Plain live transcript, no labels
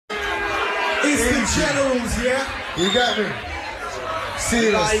It's the generals, yeah? You got me?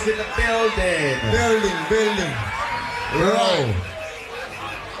 Serious. Live in the building. Building. Right.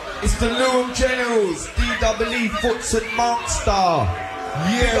 It's the Newham Generals, DWE, Foots and Monster.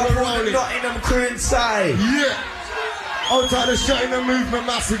 Yeah, we're rolling. Nottingham crew inside. Yeah. Hold tight, the shutting the movement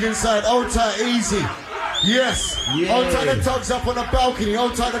massive inside. Hold tight, easy. Yes. Yeah. Hold tight, the tugs up on the balcony.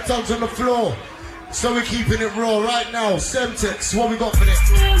 Hold tight, the tugs on the floor. So we're keeping it raw right now. Semtex, what we got for this?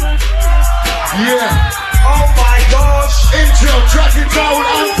 Yeah. Oh my gosh. Intro, track and down,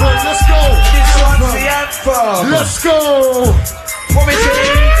 anthem. Let's go. This one's the anthem. Let's go. What we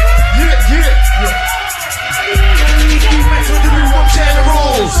saying? Yeah. Metal the Newham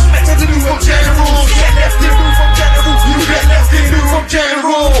Generals. Metal the Newham Generals. Get left in Newham Generals. You get left in Newham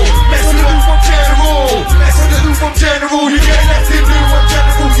General. Metal the Newham General. Metal the Newham General. You get left in Newham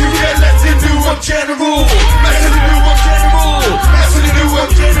General. You get left in Newham General. Metal the Newham General. Metal the Newham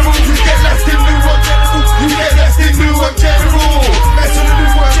General. You get left in Newham General. You get left in Newham General. Metal the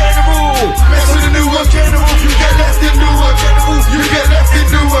Newham General. Metal the Newham General. You get left in Newham General. You get left in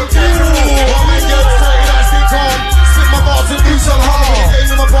Newham General. Oh my God, spit my bars and do some harm.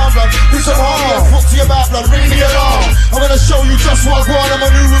 Get in my palm, blood, do some harm. Fuck to your back, blood, ring the alarm. I'm gonna show you just what I want, I'm a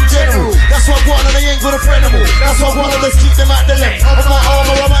Newham General. That's what I want, and I ain't gonna friend them all. That's what I want, let's keep them at the length of my arm,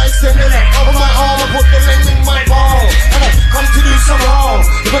 or I might extend the length of my arm. I put the length in my palm, and I come to do some harm.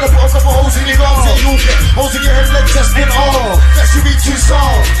 You're gonna put a couple holes in your arms, and you'll get holes in your head, leg, chest, and arm. That should be too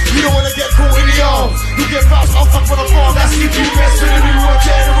soft. You don't wanna get caught in the arm. You get bounced off up on the farm. That's if you mess with the Newham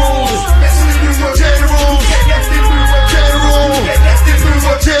Generals. Mess with the Newham Generals. Get left in Newham General. Get left in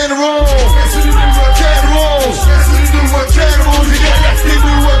Newham General. Mess with the Newham Generals. Mess with the Newham Generals. You get left in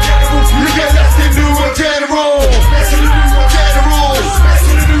Newham Generals. You get left in Newham General. Mess with the Newham Generals. Mess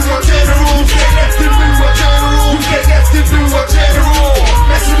with the Newham Generals. Get left in Newham General. You get left in Newham General.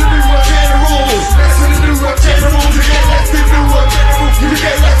 Mess with the Newham Generals. Mess with the Newham Generals. You get left in Newham General. You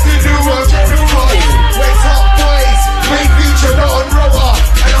get left in Newham General. Wake up, boys. Main feature, not on roller.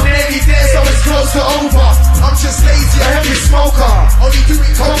 And I'm nearly there, so it's close to over. I'm just lazy, a heavy smoker. Only do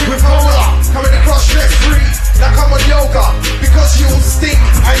it cold with cola. Coming across stress free, like I'm on yoga. Because you all stink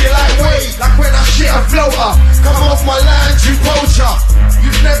and you're lightweight, like when I shit a floater. Come off my land, you poacher.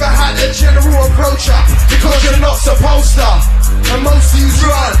 You've never had a general approacher, because you're not supposed to. And most of you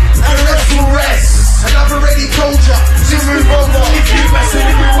run, and the rest will rest. And I've already told ya to move over. If you mess with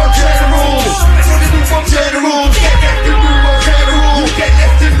the Newham Generals, mess with the Newham Generals, get left in Newham General. You get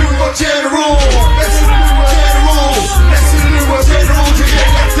left in Newham General. Mess with the Newham Generals, mess with the Newham Generals. You get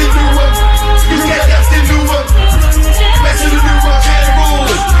left in Newham. You get left in Newham. Mess with the Newham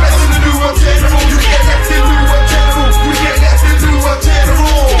Generals, mess with the Newham General. You get left in Newham General. You get left in Newham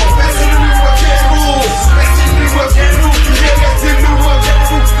General. Mess with the Newham Generals, mess with the Newham General. You get left in Newham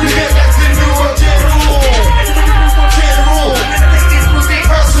General. You get left in Newham General.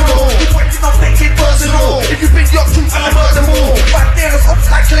 Personal. If you've been your truth, I'll murder more. Back there, it's up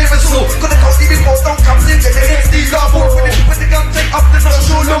like Cleversall. Gonna call even more, don't come in. Get the SD double. When the gun take up, then I'll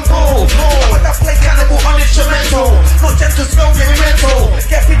show them all. When I play cannibal on instrumental, not gentle, smell me mental.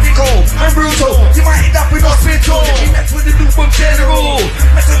 Get physical and brutal. You might end up in hospital. You mess with the Newham General.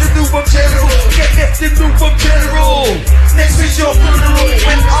 Mess with the Newham General. Get left in Newham General. Next is your funeral.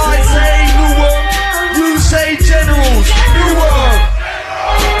 When I say Newham, you say Generals. Newham.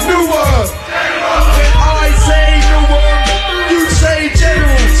 Newham. When I say Newham, you say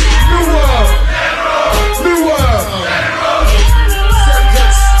Generals. Newham. Newham.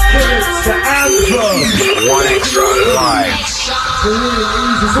 Semtex, the anthem. One extra life. For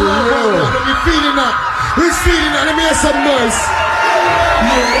real. You feeling that? Who's feeling that? Let me hear some noise.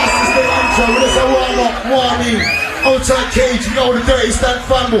 Yeah, this is the anthem. This is what I mean. Outside cage, you know the Dirtee Stank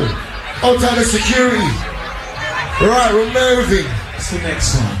family. Outside the security. Right, we're moving. What's the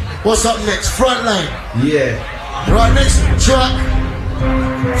next one? What's up next? Frontline. Yeah. Right, next track.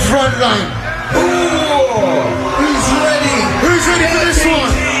 Frontline. Ooh, who's ready? Who's ready for this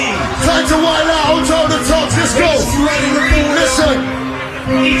one? Time to wild out. Hold on the tops. Let's go. Listen.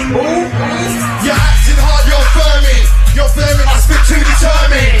 You're acting hard. You're firming. You're firming. I spit too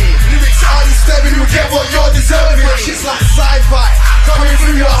determined. Lyrics are you staring. You get what you're deserving. Shit's like sci-fi. Coming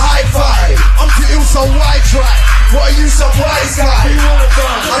through your hi-fi. I'm too ill, so wide track. What are you, some wise guy?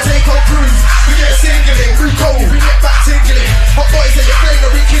 I take on cruise, we get singling. Through cold, we get back tingling. Hot boys at your flame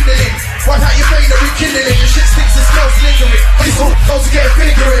are rekindling. Wipe out your vein are rekindling. Your shit stinks and smells lingering. This all goes to get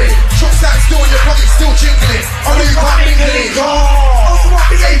fingering. Shot stack still in your pocket, still jingling. I know you can't mingling. Oh, you won't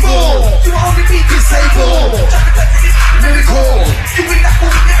be able. You won't only be disabled. Miracle. You bring that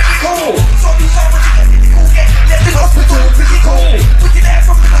bull, miracle. So you saw what you get, get left in hospital, physical. Put you there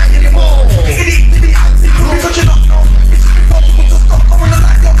from the night anymore.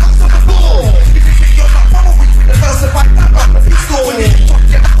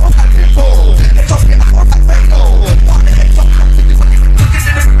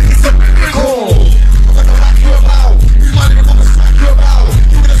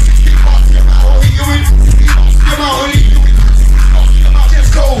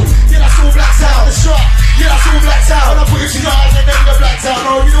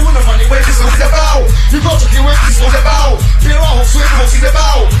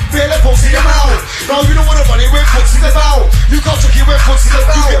 You got to get when foot's in the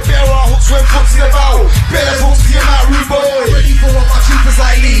bow. You get bare hooks when foot's in the bow. Better hooks to your mouth, rude boy. Ready for what my troopers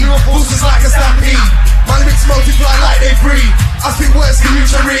like lead. Boosters like a stampede. My lyrics multiply like they breathe. I spit words for you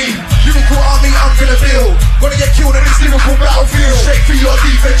to read. Lyrical army I'm gonna build. Gonna get killed on this lyrical battlefield. Straight through your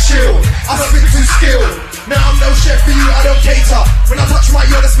defense shield. I spit too skilled. Now I'm no chef for you, I don't cater. When I touch my,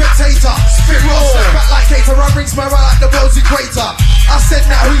 you're the spectator. Spit raw, step back like cater. Run rings my right like the world's equator. I said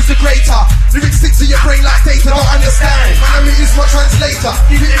now who's the greater? Lyrics stick to your brain like data, don't understand. Man, I is my translator.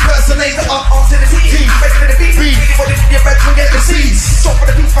 You the impersonator. On to the team, better than the beat. For this your bread will get the seeds. Stop for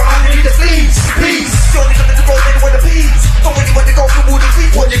the beef, I'm handing you the fleas. Peace, you only got to go anywhere the peas. Don't really want to go through all the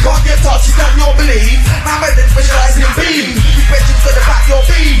feet. What you can't get touched, you don't your believe. My method specialize in beef. You bet you've got to back your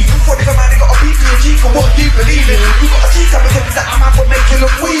beef. For the man, they got a beef to your cheek for what you believe in. You got a cheek up because that man will make you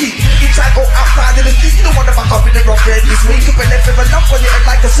look weak. You try to go outside of the street, you don't want to back up in the rock red this week. You can left with a lump on your head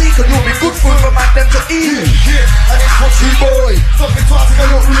like a seeker. You'll be good food for man them to eat. Yeah, and it's for true boy. Something twice I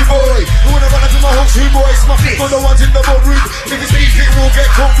look rude boy. You wanna run up to my whole true boy. Smuff it for the ones in the boat rude. If it's beef, it will get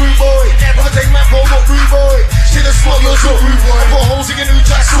caught rude boy. Never take my phone, not rude boy. Shit and smell your short rude boy. Put holes in your new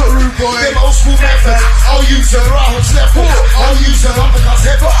jack, short rude boy. Them old school methods. I'll use her, right hook, left hook. I'll use her, uppercuts,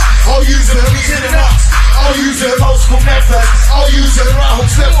 head butt. I'll use her, knees in the nuts. I'll use her, old school methods. I'll use her, right hook,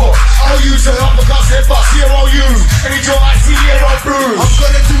 left hook. I'll use her, uppercuts, head butts. Here I'll use. Any job I see, here I'll bruise. I'm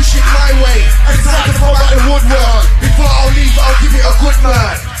gonna do shit my way. And it's like to come out the woodwork. Before I'll leave, I'll give it a good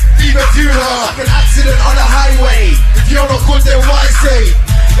man. Leave a funeral, like an accident on the highway. If you're not good, then why say?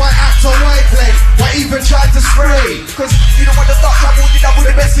 Why act or why play? Why even try to spray? Cause you don't want to stop trouble, the double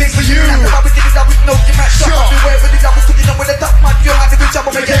the best thing for you. That's why we did the double, no, you might shut up. Beware with the double, cause you know with the top man, you're like a good job,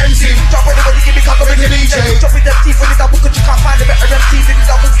 make it empty. Drop with the body, give me cock, make it DJ. Drop with the teeth with the double, cause you can't find a better MCs in the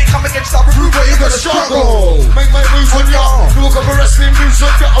double. You come against double, rude, but you're gonna struggle. Make my moves on ya. Look up a wrestling moves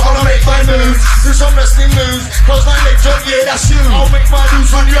on ya. I wanna make my moves. Do some wrestling moves. Close my legs on, yeah, that's you. I'll make my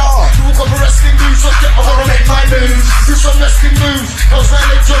moves on ya. Look up a wrestling moves on ya. I wanna make my moves. Do some wrestling moves. Close my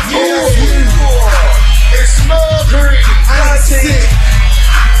legs on, yeah, that's you. It's Mercury. That's it.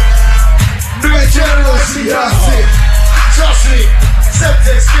 New generosity, that's it. Trust me.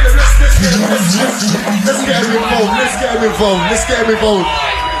 Semtex, get him, let's get him involved, let's get him involved, let's get him involved.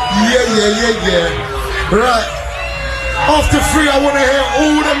 Yeah. Right. After 3, I want to hear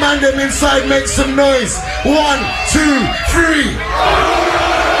all the man them inside make some noise. 1, 2, 3.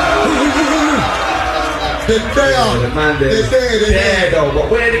 They're there. The man they're there though, but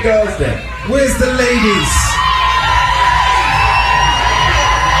where are the girls then? Where's the ladies?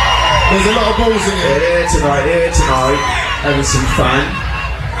 There's a lot of balls in here. Here tonight, having some fun.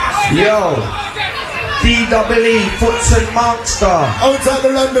 Yo, DEE, Foots and Monster. Outside the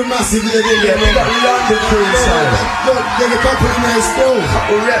London Massive, Yeah, we got London crew inside. Look, there's a couple in there still.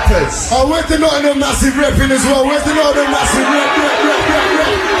 Couple rappers. Oh, where's the Nottingham Massive repping as well? Where's the Nottingham Massive rep?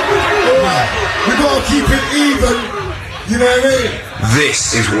 Alright, we gotta keep it even. You know what I mean?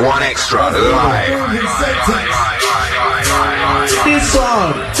 This is One Extra Live.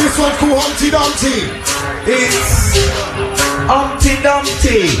 This one's called Humpty Dumpty. It's Humpty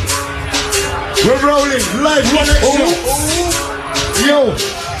Dumpty. We're rolling live One Extra. Yo,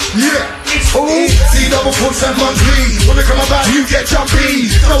 yeah. See double push and monkey. When we come about, you get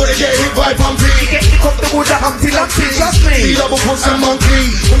jumpy. Know when they get hit by pumpy. Get the comfortable with the Humpty Dumpty, trust me. See double push and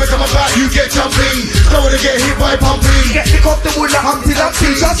monkey. When we come about, you get jumpy. Know when they get hit by pumpy. Get the comfortable with the Humpty Dumpty,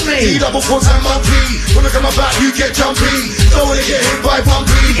 trust me. See double push and monkey. When we come about, you get jumpy. Know when they get hit by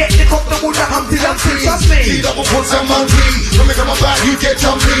pumpy. Get the comfortable with the Humpty Dumpty, trust me. See double push and monkey. When we come about, you get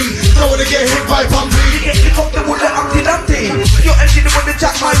jumpy. Know when they get hit by pumpy. Get the comfortable with the Humpty Dumpty. You're empty the one that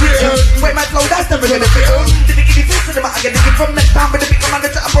jack my rhythm. Wait my flow, that's never gonna fit. Didn't give you this to the matter, get it from next time with the big man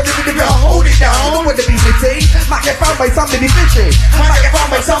that I'm probably with the bit. Hold it down, you don't want to be fitting. Might get found by somebody fishing. Might get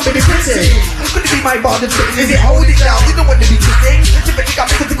found by somebody fishing. Could it be my body trick? Is it hold it down? You don't want to be fitting. You bet you got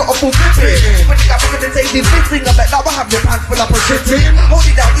because you got a full gripping. But you got me gonna say this fitting. I bet now I have your pants full up of shitting. Hold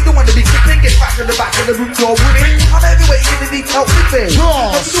it down, you don't want to be fitting. Get back to the back of the room door winning. I'm everywhere, you need help flipping.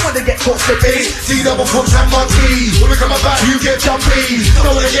 But you don't want to get caught slipping. See double push and monkey. When we come about, you get jumpy.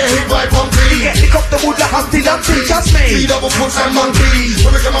 Know when they get hit by pumpy. Get the comfortable like Humpty Dumpty, trust me. See double push and monkey.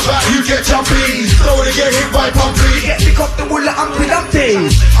 When we come about, you get jumpy. Know when they get hit by pumpy. Get the comfortable like Humpty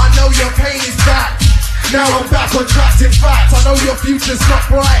Dumpty. I know your pain is back. Now I'm back on track. In fact, I know your future's not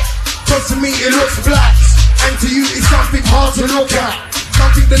bright. Cause to me it looks black. And to you it's something hard to look at.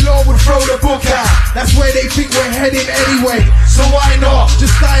 Something the law would throw the book at. That's where they think we're heading anyway. So why not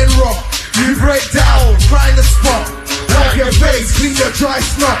just die and rock? You break down, cry in the spot. Wipe your face, clean your dry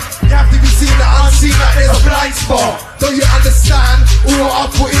snot. You have to be seen the unseen like there's a blind spot. Don't you understand? All what I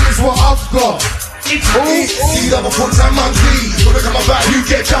put in is what I've got. It's See double foots and monkey. When I come about, you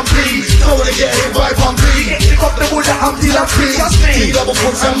get jumpy. Don't wanna get hit by Pumpy. Pick up the wood, Humpty Dumpty. See double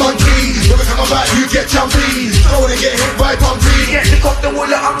foots and monkey. When I come about, you get jumpy. Don't wanna get hit by Pumpy. Pick up the wood,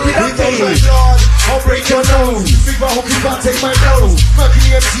 Humpty Dumpty. I'll break your nose. Big my hope you can't take my nose.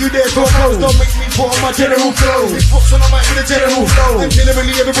 Mercury MC, you there for clothes. Don't make me put on my general clothes. It's books on the mic with a general flow. Them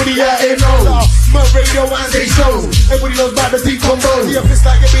generally everybody out here knows. My radio and they show. Everybody knows about the deep combo. The office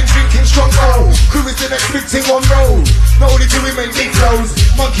like you've been drinking strong cold. Crew is the next big thing on road. Not only do we make big flows,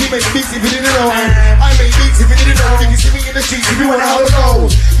 Monkey makes beats if you didn't know. I make beats if you didn't know. You can see me in the streets if you wanna have a go.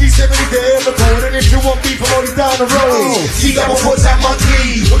 He's 70 there on the code, and if you want beef, I'm only down the road. See double foots and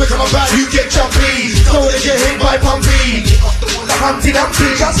monkey. When we come about, you get jumpy. Don't wanna get hit by Pumpy. Humpty Dumpty,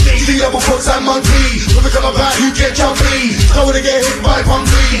 just me. See double foots and monkey. When we come about, you get jumpy. Don't wanna get hit by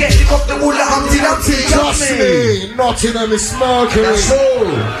Pumpy. Pick up the wood, Humpty Dumpty. Trust me, Nottingham is smirking. That's all.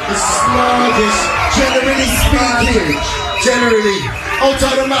 It's smirkish. Generally speaking. Generally,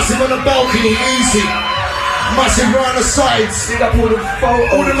 outside the massive on the balcony, easy. Massive round the sides. Pick up all the photos.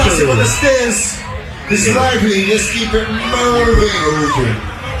 All the massive on the stairs. It's lively, let's keep it moving.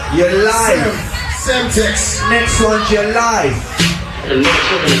 You're live. Semtex. Next one's your life.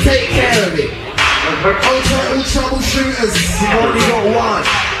 Take care of it. Outside all troubleshooters, you've only got one.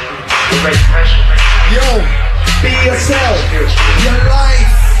 Yo, Be yourself. Your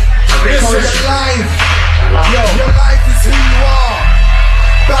life. Because your life. Yo, your life is who you are.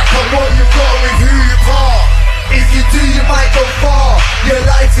 Back on what you've got with who you are. if you do, you might go far. Your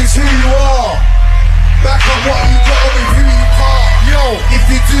life is who you are. Back on what you got with who you are. Yo, If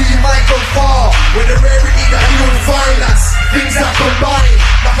you do, you might go far. With the rarity that you will find, that's things that combine.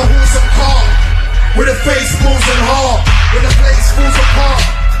 like a horse and car. With the face, balls and heart. When the place falls apart,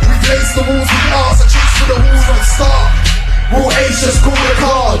 we place the walls with ours. I chase for the walls on start. Raw H just call the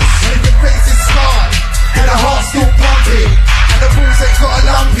cards. And if your face is scarred, And the heart's still pumping. and the balls ain't got a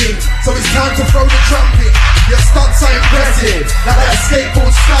lumping, So it's time to throw the trumpet. Your stunts are impressive, like that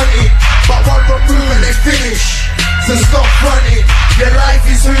skateboard stunting. But one wrong move and they finish. So stop running. Your life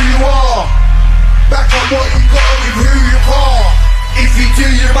is who you are. back on what you got with who you are. If you do,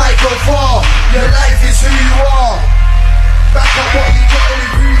 you might go far. Your life is who you are. Back on what you got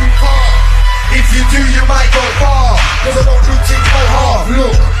with who you are. If you do, you might go far. Cause I don't do things no half.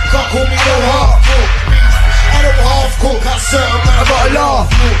 Look, can't call me no half. Look, I don't half cook at certain man. I gotta laugh.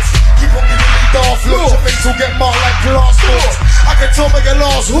 Looks. Keep on giving me daft looks. Your face will get marked like glass looks. I can tell by your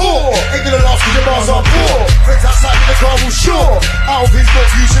last whore. Ain't gonna last cause your bars are poor. Friends outside in the car will sure. Out of his book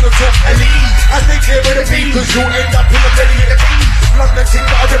you should have took L.E. As they clear with the beat, cause you'll end up in the belly of the beat. London thing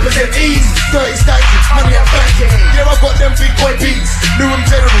that I represent ease. Dirty stanky, money and banking. Yeah, I got them big boy beats. Newham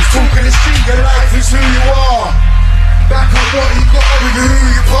generals talking the street. Your life is who you are. Back on what you got with who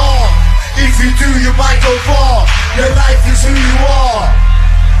you are. If you do, you might go far. Your life is who you are.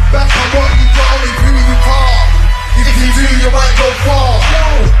 Back on what you got with who you are. If you do, you might go far.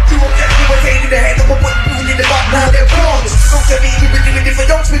 You won't get me with in the head, I'm put people in the back, now they're bronze. Don't get me with the different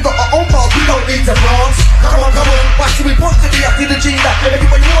dogs, we got our own bars, we don't need to bronze. Come on, why should we want to be after the G that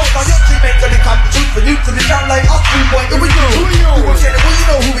everybody wants? Now your team ain't gonna come true for you, to the sound like us, we want who we do. We won't get it, well you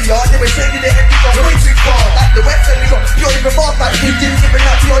know who we are, they were saying in the head, we got way too far. Like the West, and we got pure even far, like we didn't give it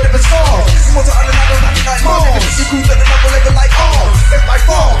out to your never stars. You want to understand like Mars, you cool at another level like ours. That's by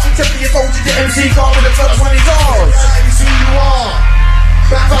far, 70 years old, you the MC car with the first one is ours. That is who you are.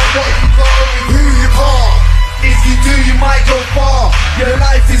 Back on what you got with who you are. If you do, you might go far. Your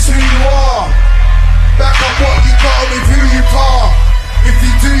life is who you are. Back on what you got with who you are. If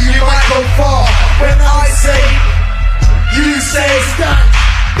you do, you might go far. When I say, you say Stank.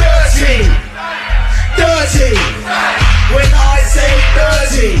 Dirtee. Dirtee. When I say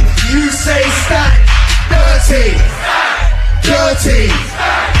dirty, you say Stank. Dirtee. Dirtee.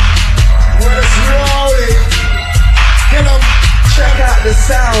 When it's rolling, get 'em. Check out the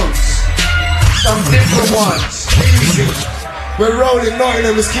sounds. Some different ones. Easy. We're rolling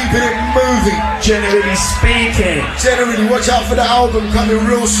Nottingham, is keeping it moving. Generally speaking. Generally, watch out for the album coming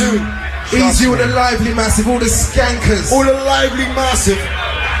real soon. Easy with the lively massive, all the skankers. All the lively massive.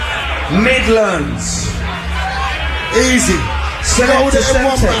 Midlands. Easy. Select All the to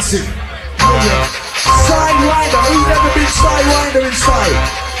M1 Semtex. massive. Sidewinder, who's never been Sidewinder inside?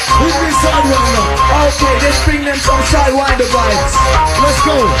 Who's been sidewinder? Okay, let's bring them some Sidewinder vibes. Let's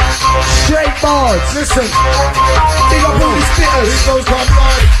go. Straight bars. Listen. Big up all the spitters. This goes quite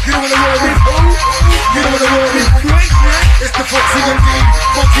blind. You don't wanna roll with who? You don't wanna roll with it's the Foxy and D.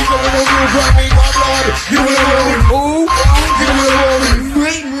 Monkey going on real grimy, my blood. You don't wanna roll with who? You don't wanna roll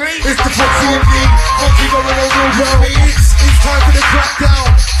with it's the Foxy and D. Monkey going on real grimy. It's time for the crackdown.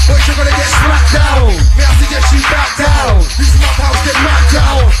 Boys, you're gonna get slapped down.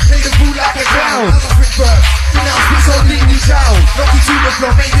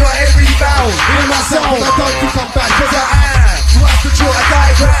 make your head rebound. In myself, I don't think I'm bad, cause I am. You have to draw a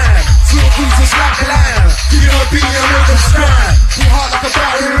diagram. Sweet Jesus like a lamb. You know beat and make them scram. Be hard like a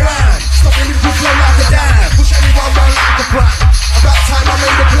battery ram. Stop me with flow like a dam. Push anyone round like a pram. About time I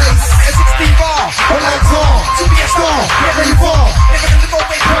made a place. A 16 bar. One like tar. To be a star. Get ready for. Never gonna go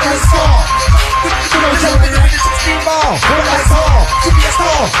make a star. You know Joe with the 16 bar. One like tar. To be a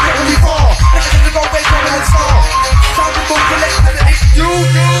star. Get ready for. Never gonna go make a star. Time to move the left and if you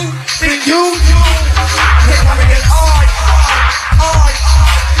think you can't come again.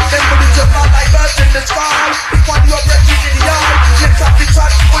 Then put it up like birds in the sky. If one you're breaking in the eye, lift up the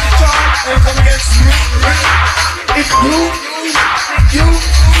touch for the time. And come against me. If you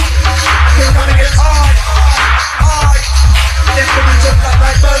can come against I. Then put it up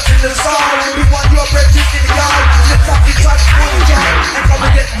like birds in the sky. If one you're breaking in the eye, lift up the touch for the time. And come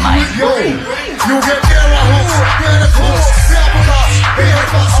against me. Yo, you get there a hook, get a course, sabotage, be a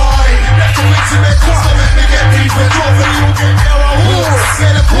bus high. Left the wings to make course, don't let me get deep and drop it, you get there a hook,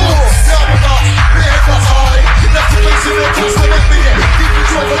 get a course, sabotage, be a bus high. Left the wings to make course, don't let me get deep and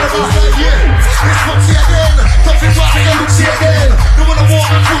drop it, the bus like yeah. It's footsie again, don't be dropping and look see again. Don't wanna walk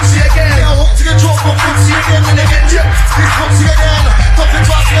and footsie again. Now hook to the drop and footsie again, and again, yeah. It's footsie again, don't be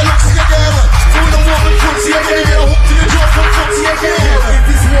dropping and look see again. Don't wanna walk and footsie again. Now hook to the drop and footsie again. If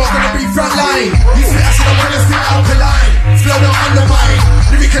this war gonna be frontline, you spit acid, I'm gonna spit alkaline. Flow don't undermine,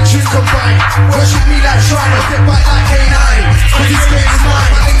 lyric and tune combine. Worship me like shrine, or step back like K9. Cause this game is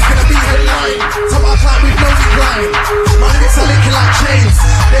mine, my name's gonna be headline. Top I climb with no decline. My lyrics are linking like chains,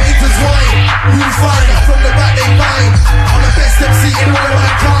 they intertwine. You'll find, from the back they bind. I'm the best MC in all of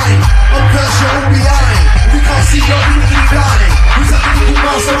mankind. I'm Persia, all behind. If you can't see, you're really blind. Who's that little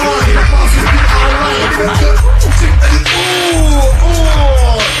mastermind? Master's been outlined. Ooh,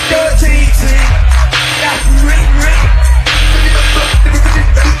 Dirtee, that's ring.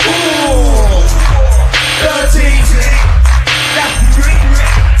 Ooh, Dirtee, that's ring.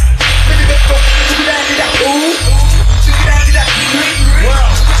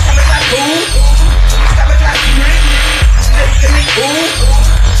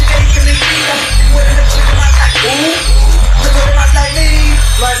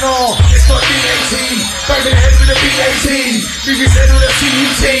 Like no, it's not DAT. Bang in the head with a BAT. Leave his head with a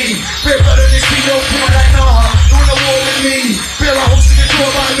CUT. Bear blood on this beat, no pin like nah. You wanna war with me? Bear like hooks to get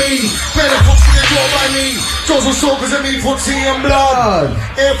drawn by me. Bear like hooks to get drawn by me. Jaws will soak cause I mean footsie and blood.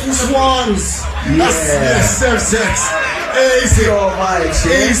 Air Force Ones. That's Semtex. Easy.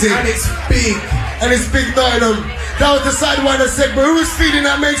 Easy. And it's big. And it's big Newham. That was the sidewinder segment. Who's feeding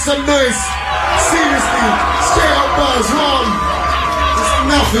that makes some noise? Seriously. Straight up bars, wrong.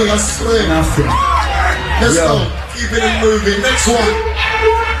 Nothing, I swear. Nothing. Let's go. Keep it moving. Next one.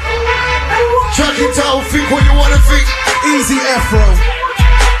 Track it title, think what you wanna think. Easy Afro.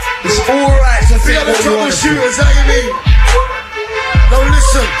 It's alright to think what you wanna think. Shooters, how you mean? Now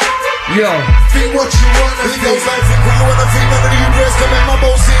listen. Yo. Think what you wanna think. Think what you wanna think. None of you girls can make my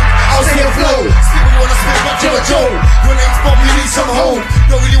bow sing. I'll say a flow. Spit what you wanna spit, but you're a Joe. Your name's Bob, you need some hope.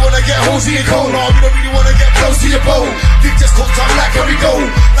 Don't really wanna get holes in your coat. No, you don't really wanna get close to your bow. Think just cooked up like Harry Go.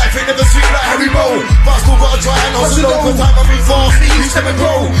 Life ain't never sweet like Harry Bow. But I still gotta try and hustle over time. I move fast, you step and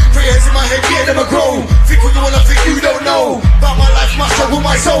grow. Three heads in my head, yeah, never grow. Think what you wanna think, you don't know. About my life, my struggle,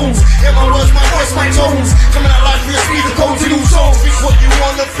 my souls. Yeah, my words, my voice, my tones. Coming out life with a speed of gold to new souls. Think what you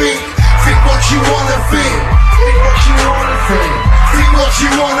wanna think. Think what you wanna think. Think what you wanna think. Think what you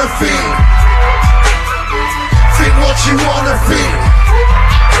wanna think. Think what you wanna think.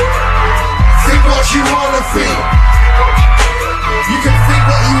 Think what you wanna think. You can think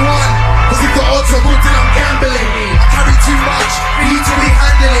what you want. Cause if the odds are good then I'm gambling. I carry too much, you need to be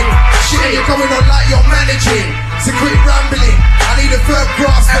handling. Shit you're going on like you're managing. So quit rambling, I need a third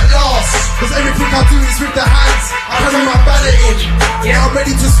grasp at last. Cause everything I do is with the hands. I carry my ballot in. Yeah, I'm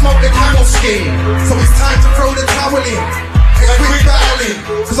ready to smoke the camel skin. So it's time to throw the towel in. And quit battling,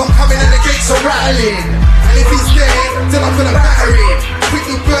 cause I'm coming and the gates are rattling. And if he's there, then I'm gonna batter him.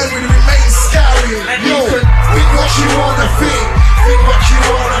 Quickly burn will remain scarring. Yo, think what you wanna think. Think what you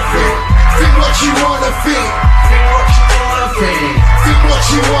wanna think. Think what you wanna think. Think what you wanna think. Think what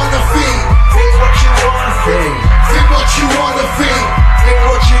you wanna think. Think what you wanna think. Think what you wanna think. Think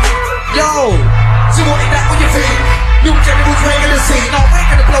what you. Yo, so what is that what you think? New generals regular scene. Now wake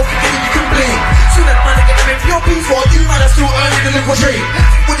in the bloke again you can blink. Soon as man get them in your piece for you man are still earning the liquid drink.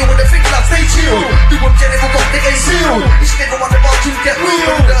 When you wanna think like stay chill. New general got the A seal. Each nigga want the bar to get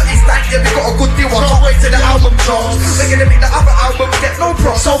real. Dirtee Stank, yeah we got a good deal. I can't wait till the album drops. They're gonna make the other album get no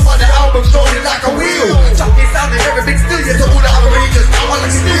props. So far the album's rolling like a wheel. Chucking sounding everything still yeah to all the other regions. I wanna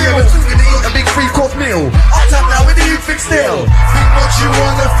steal. But soon gonna eat a big 3-course meal. Up time now with the youth think still. Think what you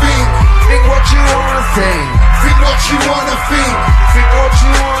wanna you wanna think. Think what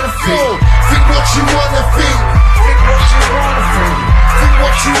you wanna think. Think what you wanna think. Think what you wanna think. Think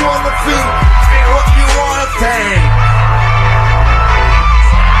what you wanna think. Think what you wanna think.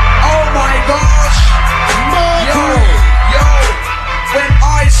 Oh my gosh. Yo, when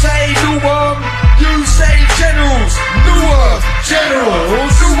I say Newham, you say generals. Newham,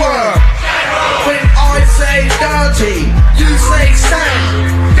 generals. Newham. When I say dirty, you say stank.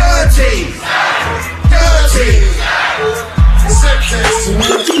 Dirtee. Dirtee. Semtex.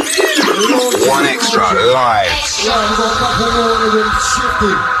 One extra live. Right, we've got a couple more of them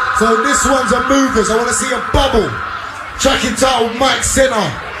shifting. So this one's a movers. I want to see a bubble. Track entitled Mike Center.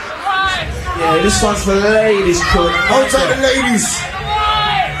 Yeah, this one's for the ladies, cool. Hold tight the ladies.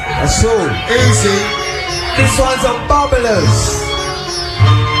 That's all. Easy. This one's a bubblers.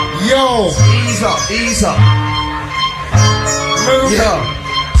 Yo. Ease up, ease up. Move. Yeah.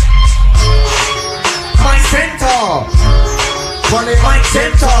 Mike Center. Run it. Mike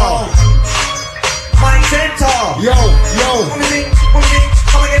Center. Mike Center. Yo, yo.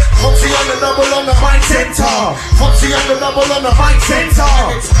 Foxy on the double on the Mike Center. Foxy on the double on the Mike Center.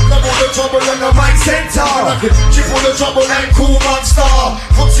 Double the trouble on the Mike Center. Triple the trouble and cool monster.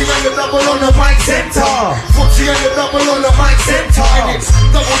 Foxy on the double on the Mike Center. Foxy on the double on the Mike Center.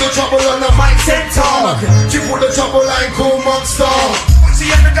 Double the trouble on the Mike Center. Triple the trouble and cool monster. Foxy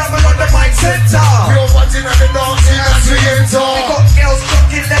on the double on the Mike Center. We're watching at the dancing as we enter. We got girls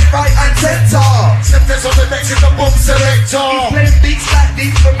talking left, right and center. Semtex on the next is the boom selector. Playing beats like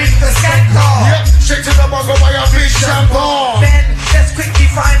these for me to scatter. Yep, straight to the bugger by a big champagne. Then let's quickly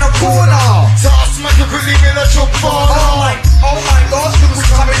find a corner. So I smack a quickly with a chop bar. Oh my gosh, look who's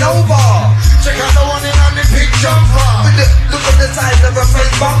coming over. Check out the one in on the big jumper. Look at the size of a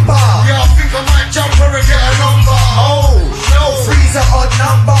front bumper. Yeah, I think I might jump her and get a number. Oh, no. Freezer odd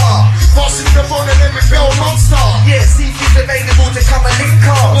number. Passing the phone and let me build monster. Yeah, see if he's available to come and link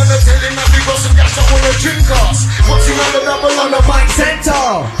I'm us. gonna tell him that we got some gas up on the drink us. Foxy on the double on the Mike Center.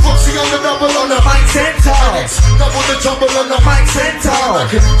 Foxy on the double on the Mike Center. Double the trouble on the Mike Center.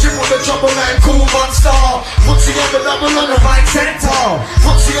 Triple the trouble and cool monster. Foxy on the double on the Mike Center.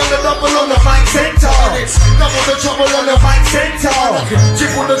 Foxy on the double on the Mike Center. Double the trouble on the Mike Center.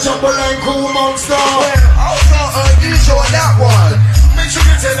 Triple the trouble and cool monster. Well, I'll start unusual on that one. Make sure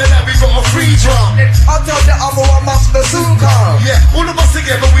you tell her that we got a free drum. I'll tell the other one must soon come. Yeah, all of us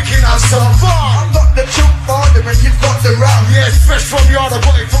together we can have some fun. I've got the chook father and you've got the rum. Yeah, it's fresh from yard, I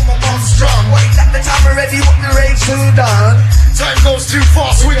got it from my mum's drum. Wait, at the time already, what the rain soon done. Time goes too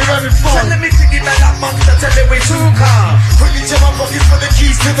fast when you're having So fun. let me think about that monster, tell him we soon come. Quickly to my pocket for the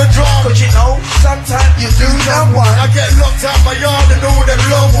keys to the drum. Cause you know, sometimes you do that one. I get locked out my yard and all them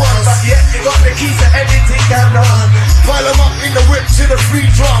loved ones. But yeah, you got the keys to everything can run. Pile them up in the whip to the free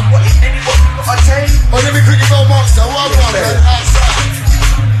drum. What if anyone got a tape? Oh, let me quickly go monster, one one man outside.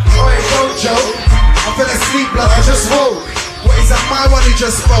 Oi, don't joke. I fell asleep, blood. I just woke. What is that? My one who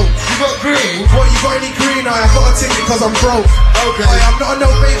just spoke. You got green? What, you got any green? I got a ticket cause I'm broke. Okay. I'm not a no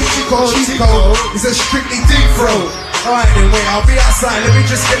baby Chico Chico. It's a strictly deep throat. Alright then, wait, I'll be outside. Let me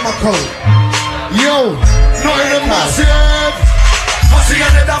just get my coat. Yo, not in the massive. Foxy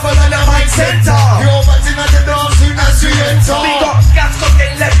on the double on the Mike Center. Yo, batting at the door soon as we enter. We got gas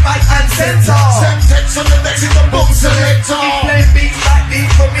cooking left, right and center. Semtex on the next is the boom selector. We play beats like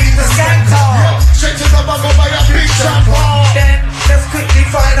these for me to scatter. Straight to the bugger by a big champagne. Then let's quickly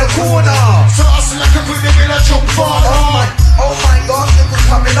find a corner. So I smack a quickly with a chop bar. Oh my gosh, look who's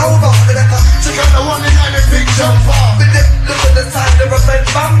coming over. Check out the one in the big jumper. Look at the size of a front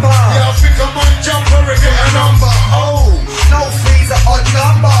bumper. Yeah, I think I might jump her and get a number. Oh, no freezer odd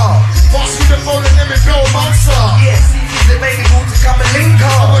number. Pass me the phone and let me build monster. Yes, he's available to come and link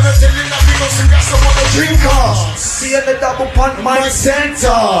I'm us. gonna tell him that we got some gas, I wanna drink us. See on the double punt, Mike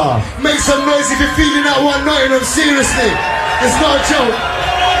Center. Make some noise if you're feeling that one Nottingham, seriously. It's not a joke.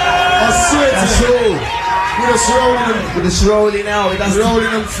 I swear to you. We're just rolling them. We're just rolling out. That's Rolling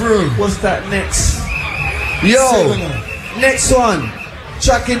them through. What's that next? Yo, next one.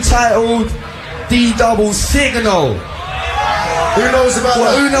 Track entitled D Double Signal. Who knows about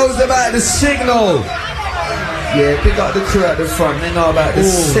Well, that? who knows about the signal? Yeah, pick up the crew at the front. They know about the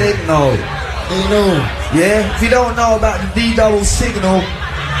signal. They know. Yeah, if you don't know about the D Double Signal,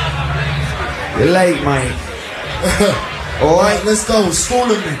 you're late, mate. Alright, Let's go. School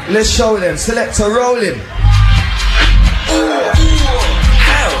of me. let's show them. Selector rolling.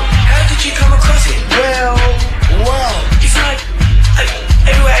 How did you come across it? Well, It's like,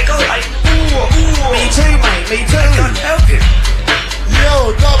 everywhere I go, me too, mate. Me too. can't help it.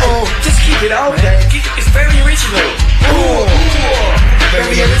 Yo, double. Just keep it out there. It's very original.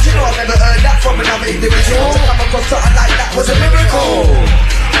 Very original. I've never heard that from an another individual. To come across something like that was a miracle.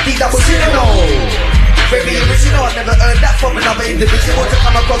 D-double-zero. Very original, I never heard that from another individual. To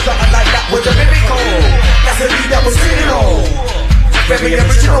come across something like that was a miracle. That's a D-double-zero. Very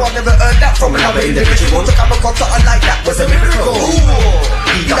original, I never heard that from another individual. To come across something like that was a miracle.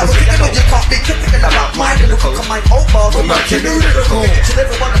 D-double-zero, you can't be critical about mine. And look at my old bars, I'm not your new lyrical. Each and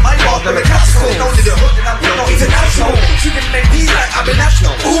every one of my bars, they're a classical. Known in the hood and I'm not international. You can make me like I'm a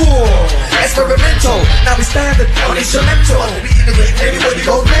national. Ooh, experimental. Now we standard on instrumental. We innovate, everybody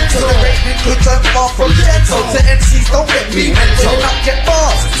goes mental. The raving could turn far from gentle. To MCs, don't get me mental. Not get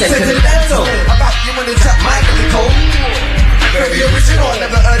bars, sentimental. About you when it's at my lyrical. Very original, I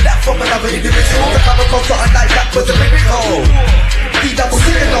never heard that from another individual. To come across something like that was a miracle.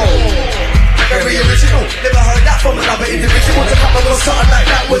 D-double-zero. Very original, never heard that from another individual. To come across something like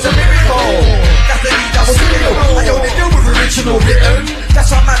that was a miracle. That's the D-double-zero. I only deal with original written.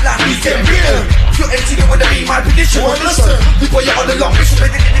 That's why my life is getting written. If you're empty, you wanna be my prediction. Well, listen, we put you on the long mission.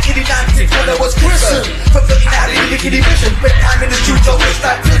 When they did the kitty 96 when I was prison. From 39 in the kitty vision. Spent time in the studio, it's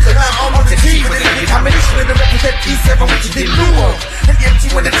like prison. Now I'm on the team with the contamination. When they represent E7, which is the blue one. And the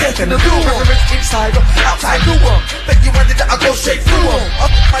empty when they take and the blue one. Whether it's inside or outside blue one. Bet you wanted that I go straight through them.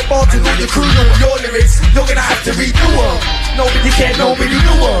 Up my bar to all your crew know your lyrics. You're gonna have to redo them. Nobody cared, nobody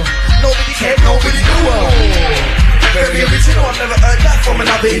knew them. Nobody cared, nobody knew them. Very original, I've never heard that from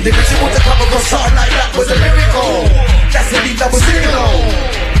another individual. To come across something like that was a miracle. That's a D-double-zero.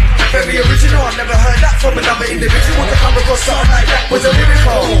 Very original, I've never heard that from another individual. To come across something like that was a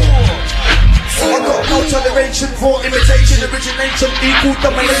miracle. I got no toleration for imitation, origination, equal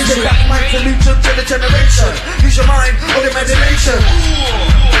domination. That's my solution to the generation. Use your mind or imagination.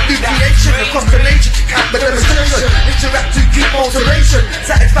 New creation across the nation to count the demonstration. Interact to keep motivation.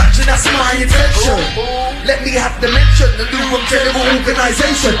 Satisfaction, that's my intention. Let me have the mention, the Newham general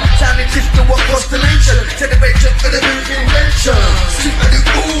organization. Sounding shift to what constellation. Celebration for the new invention.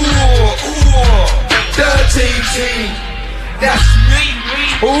 Dirtee. That's me.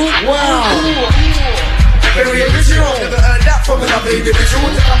 Ooh, wow. Very original. Never heard that from another individual.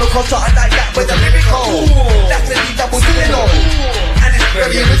 To come across something like that was a miracle. That's a D-double-zero. And it's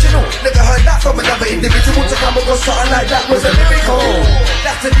very original. Never heard that from another individual. To come across something like that was a miracle.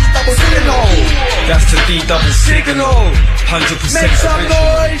 That's a D-double-zero. That's the D-double-zero. 100% Make some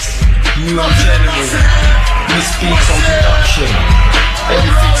noise. Newham general. Miss Beats on production.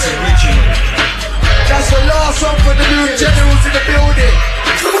 Everything's original. That's the last one for the new generals in the building.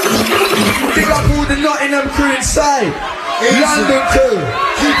 Big up all the Nottingham crew inside. London crew,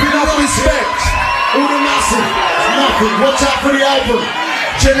 keeping up respect. All the massive, nothing. Watch out for the album.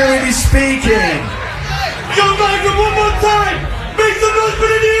 Generally speaking. Yo, Michael, one more time. Make some noise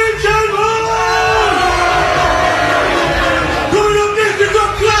for the new generals. Coming up next, we've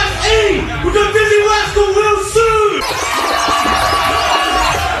got Klass E. We've got Dizzee Rascal real soon.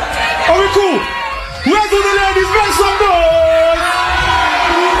 Are we cool? Where's all the ladies? Make some noise!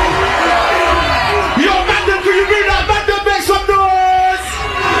 Yo, Magdam, can you bring that back there? Make some noise!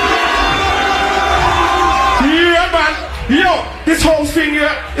 Yeah, man. Yo, this whole thing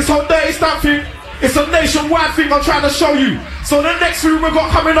here, this whole dirty stamp thing, it's a nationwide thing I'm trying to show you. So the next few we've got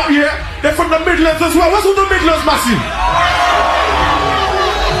coming up here, they're from the Midlands as well. Where's all the Midlands, massive?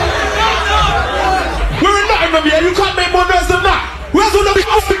 We're in Nottingham, yeah? You can't make more noise than that. Where's all the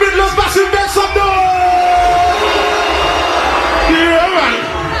Midlands, massive? Make some noise! Yeah, man.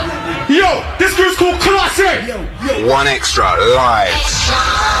 Yo, this group's called Klass. One Extra live.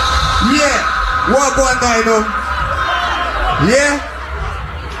 Yeah, what going on? Yeah?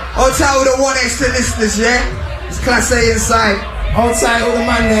 I'll tell all the One Extra listeners, yeah? It's Klass A inside. Outside all the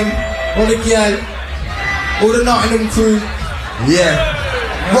man them, all the girl, all the Nottingham crew. Yeah.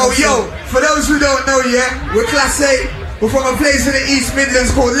 Well, yo, for those who don't know, yeah, we're Klass A. We're from a place in the East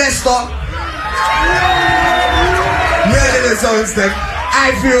Midlands called Leicester. Yeah, little zones then.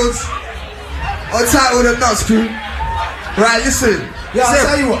 Highfields. I'll tell all the nuts crew. Right, listen. Yeah, I'll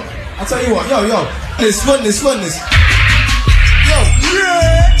tell you what. Yo. Run this. Yo,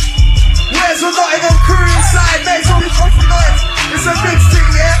 yeah. Where's the Nottingham crew inside? Make some fucking noise. It's a big thing,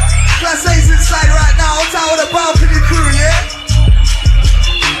 yeah? Klass A's inside right now. I'll tell all the balcony crew, yeah?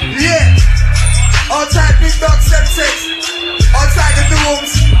 Yeah. I'll type Big Dog Semtex. I'll type the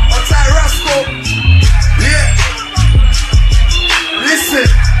Newhams. I'll type Rascal. Yeah. Listen.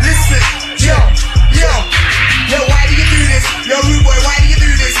 Yo, why do you do this? Yo, rude boy, why do you do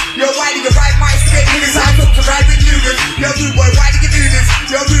this? Yo, why do you ride my stick? Niggas hype up to ride with Lugan. Yo, rude boy, why do you do this?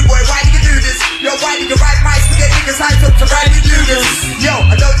 Yo, rude boy, why do you do this? Yo, why do you ride my stick? Niggas hype up to ride with Lugan. Yo,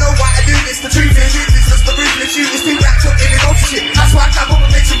 I don't know why I do this. The truth is, it's just the ruthless shooters too wrapped up in an old shit. That's why I come up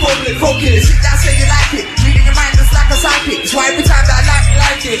and make some public focus. Shit that's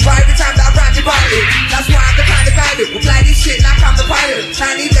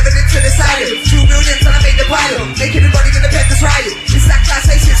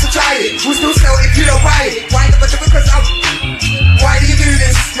we'll still sell it if you don't buy it. Why? Because I'm. Why do you do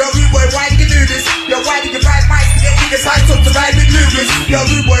this? Yo, rude boy, why do you do this? Yo, why do you ride mics to get niggas hyped up to ride with Lucas? Yo,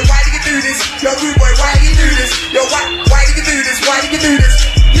 rude boy, why do you do this? Yo, rude boy, why do you do this? Yo, why do you do this? Why do you do this?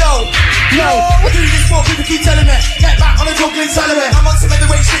 Yo, I do this for people keep telling me. Get back on the juggling salary. I'm on some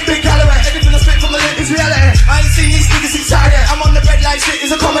heavyweight shit, big calorie. Everything I spit from the lip is reality. I ain't seen these niggas inside it. I'm on the bed like shit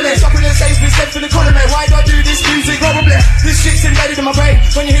is a comedy. Shopping and safe is dead for the economy. Why do I do this music? Probably. This shit's embedded in my brain.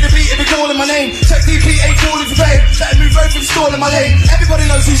 When you hear the beat, it be calling my name. Check DP, ain't calling for fame. Let me move over and stall in my lane. Everybody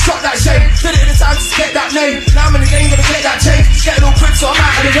knows who shot that shame. Did it in the time to get that name. Now I'm in the game, gonna get that change. Getting all quick, so I'm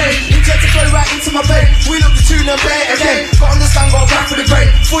out of the rain. Inject to flow right into my brain. We look the tune and play it again. Gotta understand, gotta back for the grain.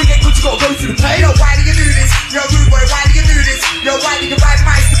 Before you get good, you gotta go through the pain. Yo, why do you do this? Yo, rude boy, why do you do this? Yo, why do you ride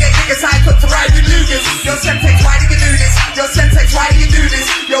mics to get niggas hyped up to ride with Lucas? Yo, Semtex, why do you do this? Yo, Semtex, why do you do this?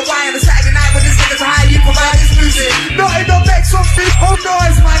 Yo, why on a Saturday night when this niggas high, you provide this music? Not in the make some people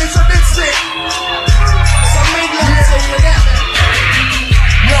noise, man, it's a lipstick. Some made love to you, yeah.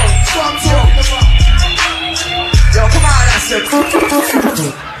 Yo, so I'm talking about. Yo, come on, that's it.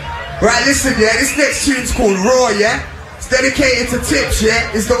 Right, listen, yeah, this next tune's called Raw, yeah? It's dedicated to Tips,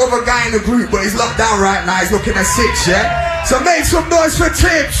 yeah? It's the other guy in the group, but he's locked down right now, he's looking at 6, yeah? So make some noise for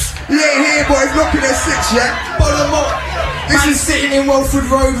Tips! He ain't here, but he's looking at 6, yeah? Follow him up. This is sitting in Welford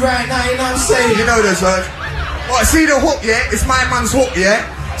Road right now, you know what I'm saying? You know this, right? Oh, see the hook, yeah? It's my man's hook, yeah?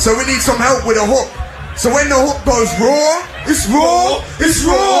 So we need some help with the hook. So when the hook goes raw, it's raw, it's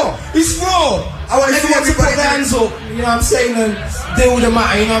raw, it's raw. I want to see everybody put their hands up, you know what I'm saying, and deal with the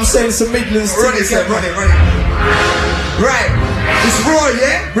matter, you know what I'm saying, some Midlands to get run it. Right, it's raw,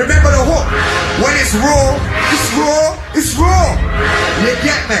 yeah? Remember the hook. When it's raw, it's raw, it's raw. You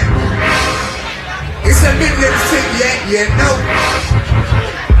get me? It's a Midlands thing, yeah, no.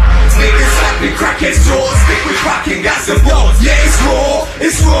 Niggas slapping crackheads jaws, stick with cracking gas and balls. Yeah, it's raw,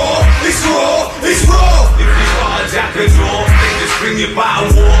 it's raw, it's raw, it's raw. If you got a jack and draw, then just bring your battle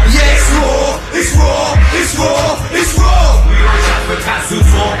war. Yeah, it's raw, it's raw, it's raw, it's raw. We don't chat for castle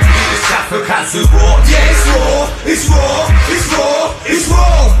talk, we just chat for castle raw. Yeah, it's raw, it's raw, it's raw, it's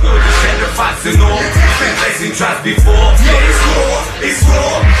raw. No, just get the facts and all. We've been blazing tracks before. Yeah, it's raw, it's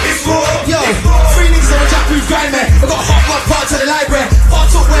raw, it's raw. Yo, 3 niggas on a jack with Grime. I got a hot rod part to the library.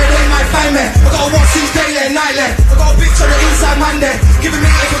 Parts up where they might find me. I got a watch since daily and nightly. I got a bitch on the inside man there, giving me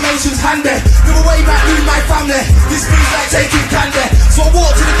information's handy. Never way back with my family. This feels like taking candy. So I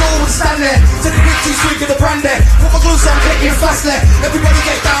walk to the door and stand there. Take a quick 2 swig of the brandy. Put my gloves on, clicking fastly. Everybody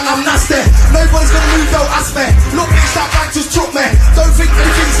get down, I'm nasty. Nobody's gonna move, don't ask me. Look, bitch, that bag just took me. Don't think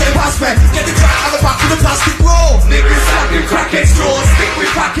anything's getting past me. Get the crack out the back with the plastic roll. Niggas slapping crackheads jaws, stick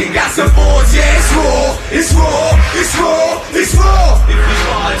with cracking gas and balls. Yeah, it's raw, it's raw, it's raw, it's raw. If you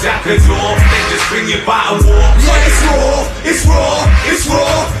got a jack and draw, then just bring your battle war. Yeah, it's raw, it's raw, it's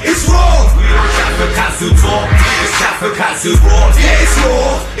raw, it's raw. We don't chat for castle talk, we just chat for castle raw. Yeah, it's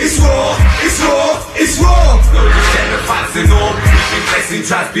raw, it's raw, it's raw, it's raw. No, just get the facts and all. We've been blessing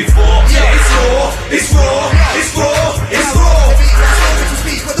tracks before. Yeah, it's raw, it's raw, it's raw, it's raw.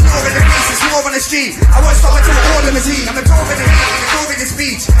 Put the door in the piece, it's war on the street. I won't stop until all of the heat. I'm a dog in the heat, and a dog in the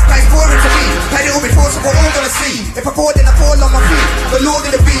speech. Like boring to me, had it all before, so we're all gonna see. If I fall, then I fall on my feet. The Lord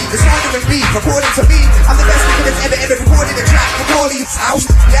in the beat, the stronger in beat. According to me, I'm the best nigga that's ever recorded a track. For Paulie's house,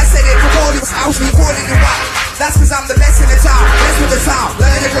 yeah, I said it, for Paulie's house, we calling you out. That's cause I'm the best in the town, best with the sound.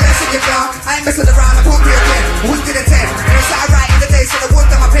 Learn your lesson, you clown. I ain't messing around, I won't be again. Who's did a 10? And it's alright in the day, so the one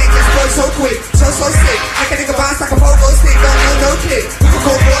that my pain just goes so quick, so sick. Make a nigga bounce like a pogo stick, no kid. We can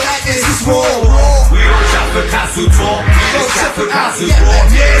go raw like this, it's raw. We don't chat for castle talk, we just chat for castle raw.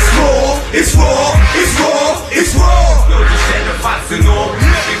 Yeah, it's raw, it's raw, it's raw, it's raw. No, just get the facts and all. We've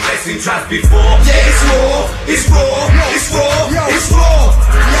been blessing tracks before. Yeah, it's raw, it's raw, it's raw, it's raw.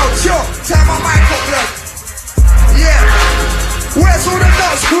 Yo, Chuck, turn my mic up, look. Yeah. Where's all the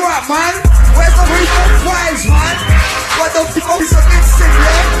nuts grew up, man? Where's the real wives, man? What the fuck is a big thing,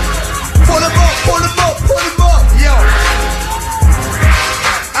 yeah? Pull them up, pull them up, pull them up. Yo.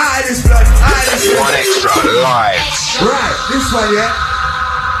 Alright, this blood. Alright, this blood. One extra live. Right, this one, yeah.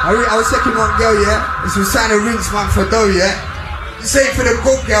 I was checking one girl, yeah. This was trying to rinse man for dough, yeah. This ain't for the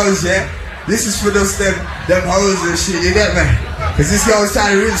good girls, yeah. This is for those them hoes and shit, you get me? Cause this girl was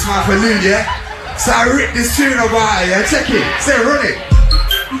trying to rinse man for lube, yeah. So I ripped this tune about it, yeah. Check it. Say run it.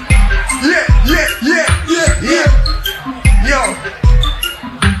 Yeah.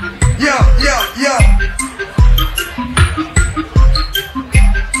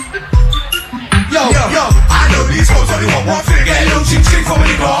 Yo, I know these hoes only want one thing. Get a little ching from a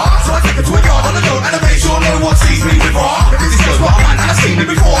nigga. So I take her to a yard on the road and I make sure no one sees me with her. This girl's what man and I've seen it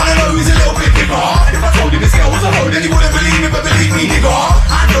before and I know he's a little bit bigger. If I told you this girl was a hoe then you wouldn't believe me, but believe me nigga,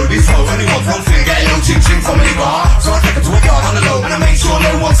 I know this hoe and wants one thing, get a little ching ching from a nigga. So I take her to a yard on the low, and I make sure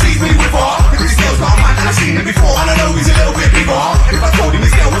no one sees me with her. Because this girl's got a man, and I've seen him before, and I know he's a little bit bigger. If I told him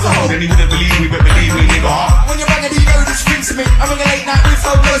this girl was a hoe, then he wouldn't believe me, but believe me, nigga. When you're banging, you know this thing to me. I'm ringing late night with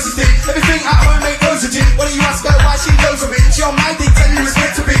so close to stick. Everything at home ain't rose of G. Why don't you ask her why she knows of me? She on my dick, tell you it's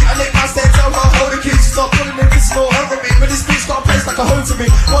meant to be. I lick my stairs, tell her hold the kids. Stop pulling in this small over me. But this bitch got a place like a home to me.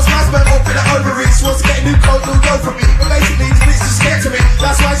 What's my sperm open her ovaries? She wants to get a new coat, new go for me. But basically, this bitch just scared to me.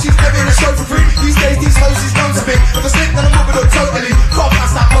 That's why she's never in a show for free. These days, these hoes is known to me. If I slip, then I'm moving up totally. Can't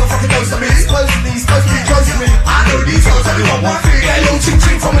pass that motherfucking nose to me. Supposedly, supposed to be close to me. I know these hoes only want one thing. Get a little ching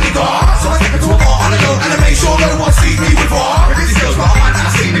ching from a nigga. So I take her to a bar on the low, and I make sure no one sees me with her. Because this girl's got a man, and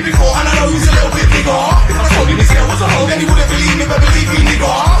I've seen him before, and I know he's a little bit bigger. If I told him this girl was a hoe, then he wouldn't believe me, but believe me,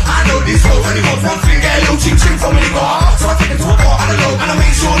 nigga. I know these hoes only want one thing. Get a little ching ching from a nigga. So I take her to a bar on the low, and I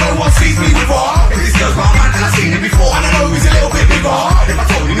make sure no one sees me with her. Because this girl's got a man, and I've seen him before, and I know he's a little bit bigger. If I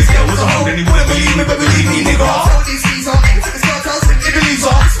told him this girl was a hoe, then he wouldn't believe me, but believe me, nigga. I told these Caesar, anything this girl tells him, if it leaves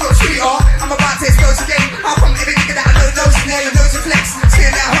her, it's not sweeter. I'm about to explode again. How come every nigga that I know knows in there and knows your flex?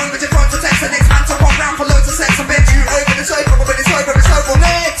 Sitting at home with your front to text, the next man to pop round for loads of sex. I bet you over the sofa, but when it's over, it's over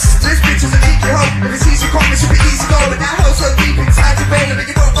next. This bitch is a cheeky hoe. If it's easy come, it should be easy go. But that hoe's so deep inside your brain, and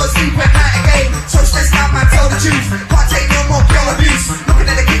you won't go sleep at night again. So stressed out, man, tell the truth. Can't take no more girl abuse. Looking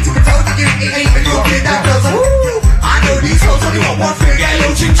at the kid, you can tell the youth. It ain't even your kid, that girl's a woo. I know these hoes only want one thing. Get a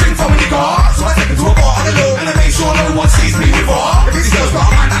little ching ching from a nigga. So I take her to a bar on the low, and I make sure no one sees me with her. If this girl's got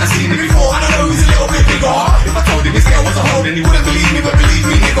a man, and I've seen him before, and I know he's a little bit bigger. If I told him this girl was a hoe, then he wouldn't believe me, but believe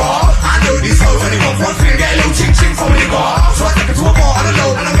me, nigga. I know these hoes only want one thing. Get a little ching ching from a nigga. So I take her to a bar on the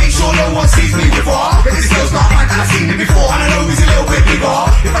low, and I make sure no one sees me with her. If this girl's got a man, and I've seen him before, and I know he's a little bit bigger.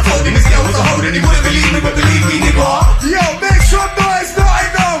 If I told him this girl was a hoe, then he wouldn't believe me, but believe me, nigga. Yo, make sure noise not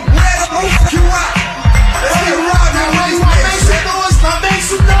enough. Where the fuck you at? Let's get around now. Make some noise, man. Make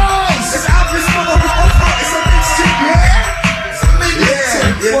some noise. It's average motherfucker. It's a big shit, yeah? It's a big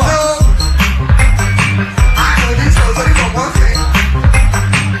shit, you know? I know these hoes only want one thing.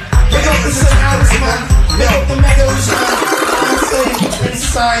 Pick up the St. House, man. Pick up the Meadows, man.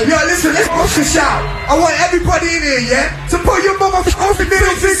 Inside. Yo, listen, let's push the shout. I want everybody in here, yeah? To put your motherfucking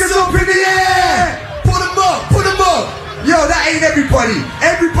middle fingers up in the air. Put them up, put them up. Yo, that ain't everybody.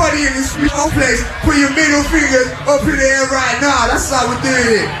 Everybody in this whole place, put your middle fingers up in the air right now. That's how we're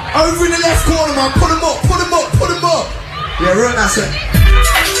doing it. Over in the left corner, man. Put them up, put them up, put them up. Yeah, run that shit.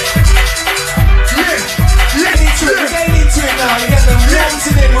 Yeah, get into it. We're getting into it now. You get the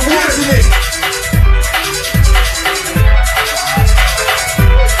wanting it, we're wanting it.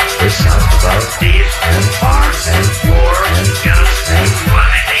 This sounds about These bars and war and guns and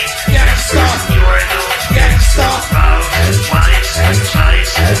money. Gangsta, You are no gangsta, love and lies and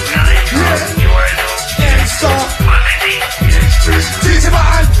ties and night. You are no gangsta. money. Teach him a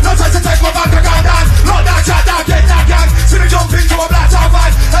hand, no time to take my back, I got down. Lock that chat down, get that gang. See me jump into a black top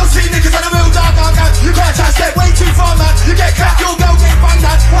van. LC niggas on the move, dog, gang. You can't try to step way too far, man. You get cracked, you'll go get banged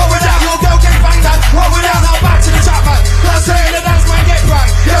down. Roll it down, you'll go get banged down. Roll it down, now back to the chat, man. Let's say in the dance, man, get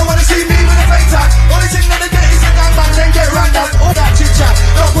pranked. You don't wanna see me with a fake tag. Only thing that they get is a gang bang, then get ran down. All that chit chat.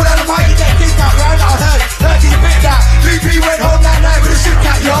 Don't put on the mic, you get kicked out, round out, heard you bit that. BP went home that night with a shit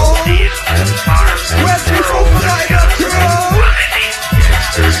cat, yo. These bars and Where's the people for that, yo?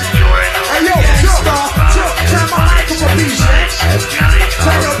 Hey yo, turn my mic up a piece, yeah?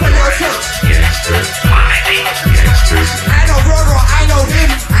 Turn up a little touch. I know Roro, I know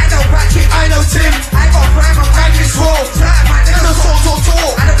him. I know Ratchet, I know Tim. I got Grime, I'm back this wall. Tonight, man, there's no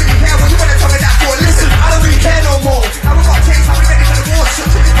talk. I don't really care what you wanna tell me that for. Listen, I don't really care no more. Now we got change, how we ready for the war. So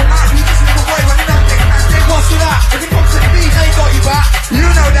to me, come out, you just little boy running up, take man, stay what's with that? If it comes to the beat, they got you back. You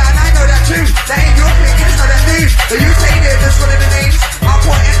know that, and I know that too. That ain't your thing, you just know that dude. But you say they're just one of the names. I'll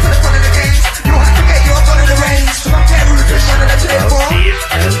put in for the front of the games. You'll have to get your gun in the range. So I'm care who the fish under the chair for. These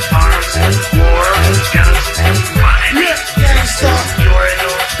bars and war and guns and money. Gangsta. You are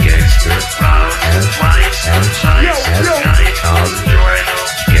no gangster. Love and lies and ties and night. You are no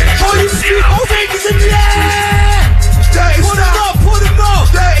gangster. Oh, you see, all fingers in the air! Dirty Put them Stank. up, put them up!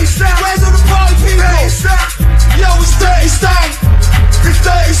 Dirty Stank. Where's all the party people? Dirty Stank. Yo, it's Dirty Stank! It's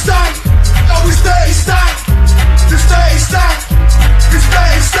Dirty Stank! Yo, it's Dirty Stank! It's Dirty Stank! It's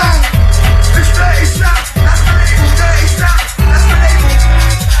Dirty Stank! It's Dirty Stank. That's the label. Dirty Stank. That's the label.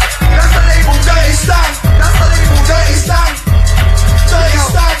 That's the label. Dirty Stank! That's the label. Dirty Stank! Dirty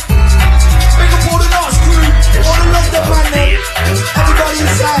Stank! Big up all the Knots crew! All the love the man there! Everybody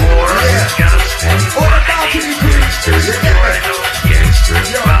inside! Yeah. All the balcony crew! You are no gangster.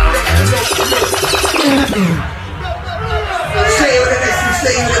 Stay with the next thing.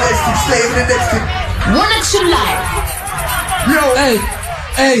 Stay with the next thing. Stay with the next thing. One Action Live. Yo, Hey!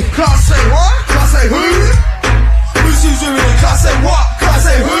 Hey, Klass say what? Klass say who? who's doing it? Klass say what? Klass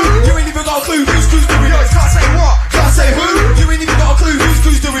say who? You ain't even got a clue who's doing Yo, it. it's Klass say what? Klass say who? You ain't even got a clue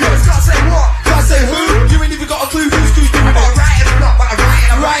who's doing Yo, it. it's Klass say what? Klass say who? You ain't even got a clue who's doing I it. got a writing a block, but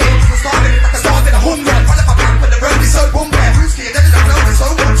I'm writing. I'm starting it like a starting a hunger. Follow my back when the road is so bumpy. Who's scared? Then the road is so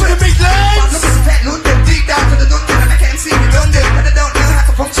bumpy. For the big I'm legs. looking to pet London, deep down to the dungeon, and I can't see me London. But I don't know how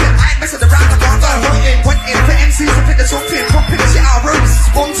to function. I ain't messing around, I can't go hunting. Pointing for MCs to fit the something. Pumping the shit out of road, this is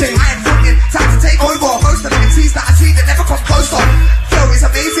one thing. I ain't fronting, time to take over. Most of the MCs that I see, they never come closer. Flow is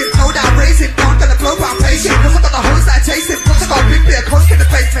amazing, no doubt racing. Not gonna blow, but I'm patient. Cause I got the hoes that I chasing. Plus I got a big bit of coke in the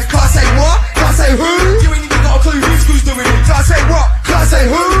basement. Klass say what? Klass say who? You ain't even got a clue who's doing it. Klass say what? Klass say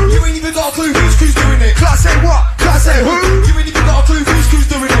who? You ain't even got a clue who's doing it. Klass say what? Klass say who? You ain't even got a clue who's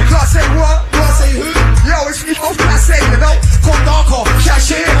doing it. Klass say what? Klass say who? Yo, it's me off Klass say, you know? Come darker,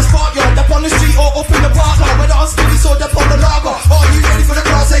 cash in a spark yard, up on the street or up in the park. Whether I'm still so up on the lager. Are you ready for the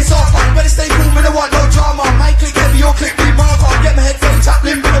Klass say soft? Better stay cool, me no want no drama. My click heavy, your click be marker. Get my head fake,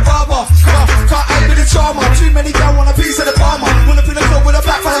 Chaplin with a barber. Can't add with the charmer. Too many down want a piece of the palmer. Run up in the club with a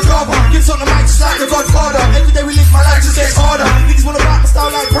black fire carver. Gives on the mic just like the Godfather. Every day we live my life just gets harder. Niggas wanna back my style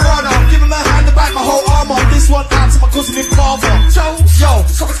like Piranha. Give him a hand to back my whole armor. This one out to my cousin in father. So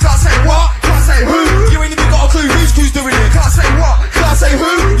it's Klass say what? Klass say who? You ain't even got a clue who's doing it. Klass say what? Klass say who?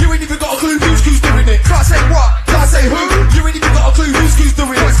 You ain't even got a clue who's doing it. Klass say what? Klass say who? You ain't even got a clue who's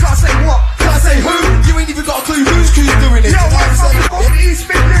doing Yo, it. it's Klass say what? Klass say who? You ain't even got a clue who's doing it. Yo, I'm from the East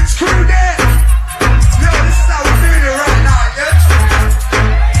Midlands crew there. Yo, this is how we're doing it right now, yeah?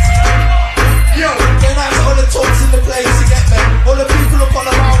 Yo, Going out to all the talks in the place, you get me? All the people up on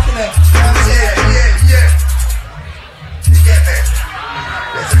the balcony. yeah. You get me?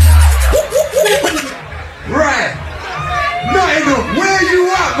 Right. Nottingham, where you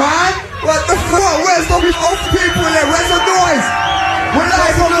at, man? What the fuck? Where's the people there? Where's the noise? We're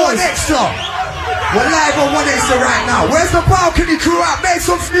live on One Extra. We're live on One Extra right now. Where's the balcony crew at? Make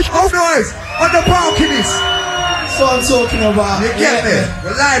some noise on the balconies. That's what I'm talking about. You get me?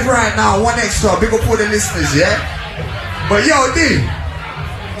 We're live right now, One Extra. Big up all the listeners, yeah? But yo, D,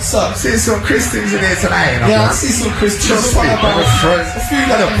 What's up? see some Christians in here tonight, you know? Yeah, I see some Christians. Trust me, about friends. a few On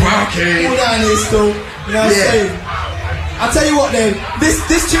the down balcony. all down here still. You know what I'm Yeah. saying? I'll tell you what then, this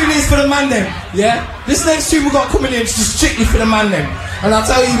tune is for the man them, yeah? This next tune we got coming in is just strictly for the man them. And I'll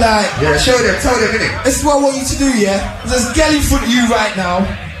tell you like, Yeah, show them, tell them, innit? this is what I want you to do, yeah? There's a girl in front of you right now.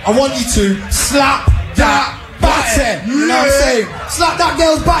 I want you to slap that button. You know what I'm saying? Slap that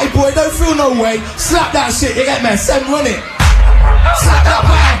girl's body, boy. Don't feel no way. Slap that shit. You get me? Send run it. Slap that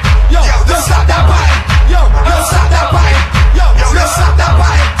button. Yo, slap that button. Yo, slap that button. Yo, slap that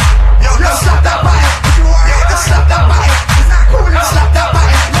button. Yo, slap that button. Yo, slap that button. Slap that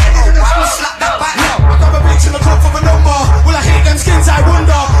button. Slap that button. Yo, I got a bitch in the club for a number. Will I hit them skins? I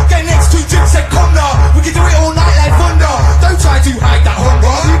wonder. Get next to drinks and come now. We can do it all night like thunder. Don't try to hide that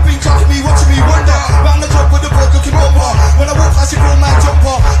hunger. You've been tracking me, watching me wonder. Round the club with the blood looking over. When I walk past your real man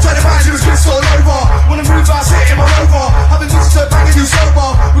jumper. Try to find you with twist all over. When I move out, sit in my rover. Having bitches so banging you sober.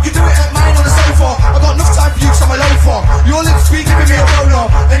 We can do it at mine on the sofa. I got enough time for you, so I'm a loafer. Your lips speak, giving me a roller.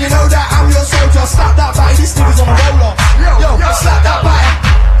 And you know that I'm your soldier. Slap that body, these niggas on a roller. Yo, slap that body.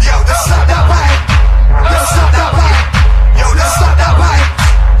 Yo, slap that body. Yo, slap that body. Yo, slap that body.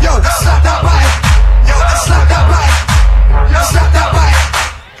 Yo, slap that body. Yo, slap that body. Yo, slap that body.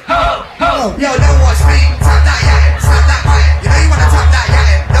 Yo, don't watch me. Tap that yatin, slap that bite. You know you wanna tap that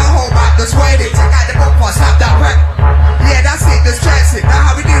yatin. Don't hold back, just wait it. Check out the bumper, slap that back. Yeah, that's it, just chance it. Now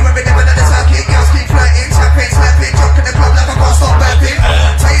how we do when we never done the circuit. Girls keep flirting, champagne slapping, drunk in the club like I can't stop burping.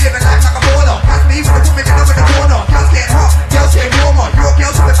 Tell you living life like a baller. Catch me with the woman in the corner. Girls getting hot, girls getting warmer. Your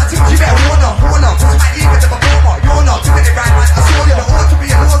girls with my team, you better warn her. Hold up, cause I might leave with the performer. You're not doing it right, man. I saw you. The order to be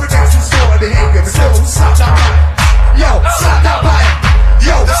a law against you, sort of behavior. But still, slap that bite. Yo, slap that bite.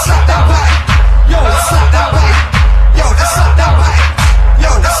 Yo, slap that bite. Yo, slap that bite. Yo, slap that bite.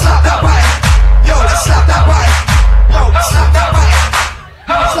 Yo, slap that bite. Yo, slap that bite. Yo, slap that bite.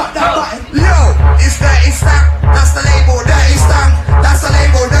 Slap that bite. Yo, it's Dirtee Stank. That's the label, Dirtee Stank. That's the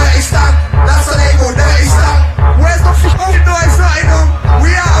label, Dirtee Stank. That's the label, Dirtee Stank. Where's the fucking noise, Nottingham? We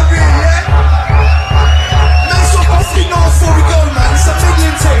out of here, yeah? Make some fucking noise before we go, man. It's a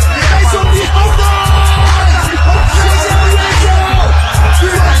million tape. Make some fucking noise.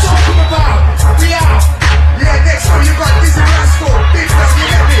 Dude, that's what I'm about. We out. Yeah, next one you got Dizzee Rascal. Big stuff, you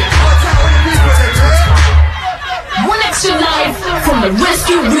get me? Watch out with the people there, yeah? One Extra live from the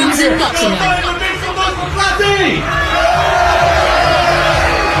Rescue Rooms in Nottingham.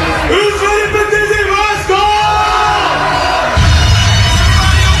 Who's ready for Dizzee Rascal?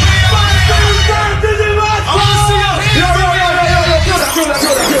 Dizzee Rascal! Yo,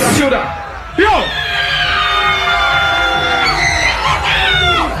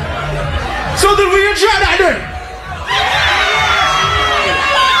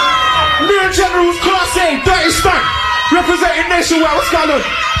 say, Dirtee Stank, representing nationwide, what's going on?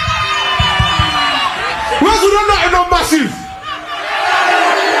 Where's all the Nottingham massive?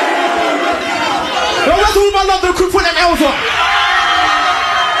 Yo, where's all my London crew put them L's on?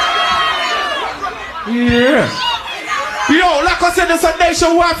 Yeah. Yo, like I said, it's a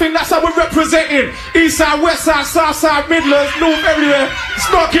nationwide thing, that's how we're representing. East side, west side, south side, Midlands, north, everywhere. It's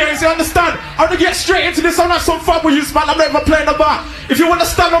not games, you understand? I'm gonna get straight into this, I'm gonna have some fun with you, man. I'm never playing about. If you wanna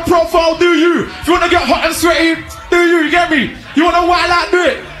stand on profile, do you? If you wanna get hot and sweaty, do you get me? You wanna wild out, do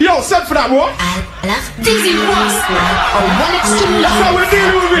it. Yo, send for that, bro. Dizzee Rascal on one extra line. That's how we're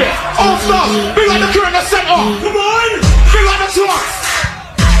dealing with it. All stuff. Big like the crew in the center. Come on. Big like the top.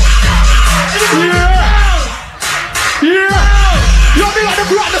 Yeah. Yeah. Yo, big like the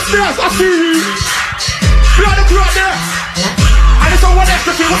crew at the stairs. I see you. Big like the crew out there. And it's on one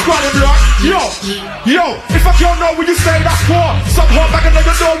extra thing. What's going on, bro? Yo, if I can't know what you say, that's for. Some hard back and never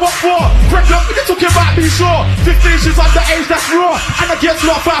know what for. Pregnant, we can talk about be sure. 15, she's underage, that's raw. And I get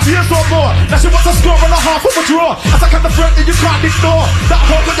lost 5 years or more. Now she wants a score and a half of a draw. As I come the friend that you can't ignore. That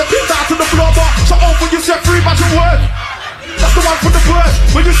hole with the pin down to the floor, but so over you said 3 magic words. That's the one for the bird.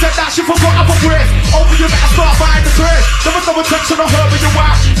 When you said that, she forgot other words. Over you better start buying the thread. There was no attention on her with your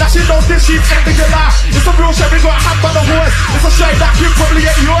wife. Now she knows this, she's ending your life. It's a real shame we got a hand by the horse. It's a shame that kid probably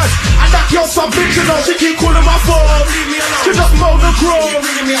ain't yours. And that girl's some bitch, you know, she keep calling my phone. She just moan and grow.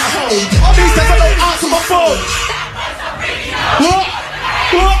 All these days I don't answer my phone. What?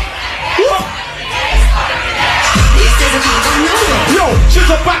 Yo, she's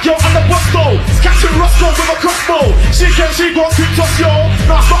a back, yo, and the bus though. Catching Rascal with a crossbow. She gon' keep us, yo.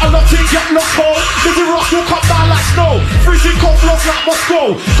 Now it's not a lot to get lost, ho. Dizzee Rascal come down like snow. Freezing cold flows like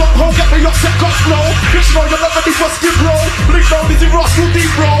Moscow. Don't hold, get me upset, got slow. Bitch, no, you're not ready for skid roll. Blink, no, Dizzee Rascal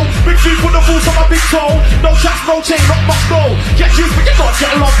deep roll. Big feet put the boots on my big toe. No chats, no chain, not much though. Get juice, but you don't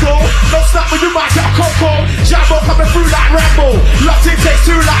get lost though. No snap, but you might get a cocoa. Jambo coming through like Rambo. Locked in, takes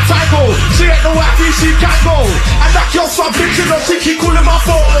 2 like Tango. She ain't no wifey, she can go. And that girl's some bitch, you know, she keep calling my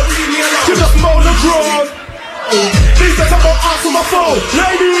phone. She just moan and groan. These days I don't answer my phone.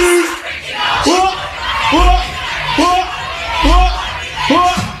 Ladies! What?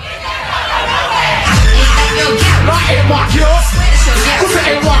 That ain't my girl. Cause it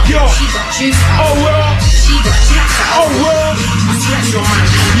ain't my girl. Oh well. Oh well.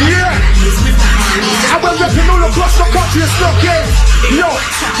 Yeah. I went repping all across the country and stuff, yeah. Yo,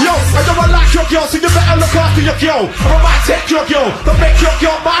 I don't like your girl, so you better look after your girl. Or I might take your girl, but make your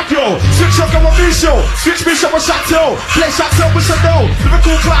girl my girl. Switch your girl with me show, switch me show with Chateau. Play Chateau with Chanel,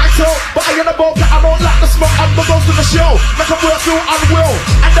 lyrical clientele. But I ain't a boat that I don't like the smoke and the goes to the show. Make a work feel unreal.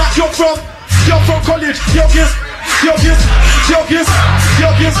 And that you're from college, DJs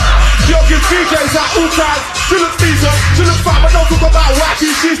at all times. She looks decent, she looks fine, but don't talk about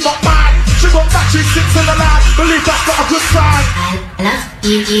wacky, she's not mine. She got battery 6 in the line, believe that's not a good sign. And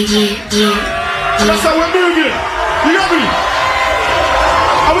that's how we're moving, you get me?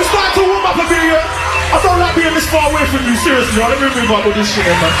 And we starting to warm up a bit here. I don't like being this far away from you, seriously, man. Let me move up with this shit,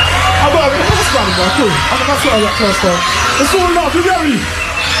 man. I'm going to be, what's going on, man? Cool. I'm going to try that first time. It's all love, you get me?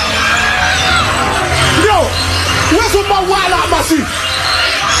 Yo, where's all my wild out massive?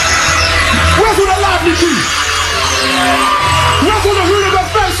 Where's all the lively key? Where's all the hooligan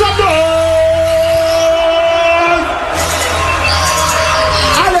fans up there?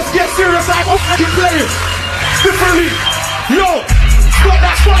 And let's get serious, I'm fucking playing differently. Yo, spot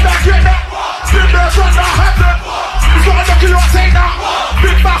that, get that. Big bears run that, have that. He's got a knock in your take that.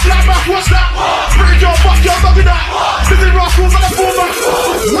 Big mouth, flat mouth, what's that? Bring your buck, your dog in that. Dizzee Rascals on the format.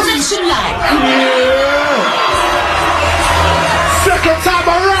 One extra line. Yeah. Second time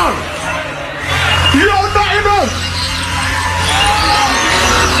around. Yo, Nottingham.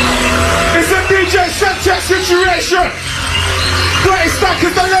 It's a DJ Semtex situation. Dirtee Stank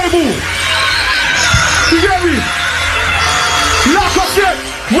is the label. You get me? Like I said,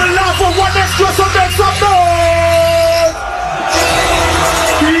 we're live for one extra, so make some noise.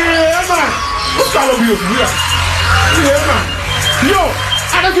 Yeah, man. What's that of you? Yeah, man. Yo,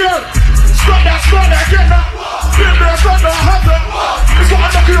 and again, stop that, get that. Big bear, stop that, have that. It's got a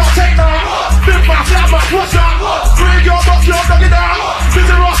knock you don't take that. Big man, flat man, what's that? Bring your buck, your dog in that.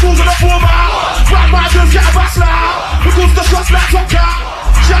 Dizzee Rascals in the format. Bad man, just get a bass now. Because the shots like top cat.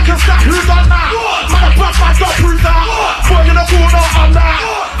 Jack and Stack, who's on that? Man, a bad man, don't prove that. Boy, in the corner, I'm that.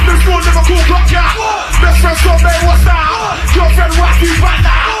 This school, Liverpool, clock cat. Best friend, so mate, what's that? Girlfriend, wacky, back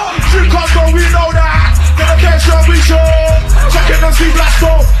now. She can't go, we know that. Dedication, we show. Checking them see black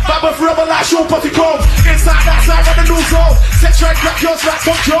stone. Bible forever like show potty comb. Inside that side of the new zone. Set trade, grab yours like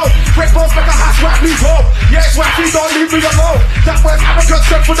control. Break balls make a hot swap, leave home. Yeah, it's wifey, don't leave me alone. That was arrogant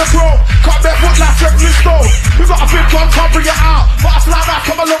strength for the pro. Can't barefoot like Franklin Stone. We got a big gun, can't bring it out. But I fly out,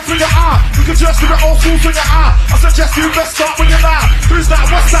 come along for your eye. We can just do it old school for your eye. I suggest you best start with your eye. Who's that?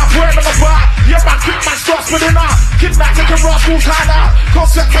 What's that? Where on the bar? Yeah, man, quick man, start spinning out. Kidnap, take a rascal's hand out.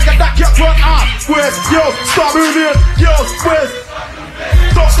 Concept, take a that, get burnt out. Where's, yo, start moving. Yo, where's?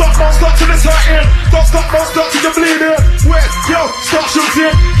 Don't stop, don't stop till it's hurting. Don't stop, don't stop till you're bleeding. Where, yo, start shooting.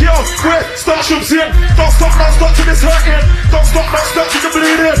 Yo, where, start shooting. Don't stop, don't stop till it's hurting. Don't stop, don't stop till you're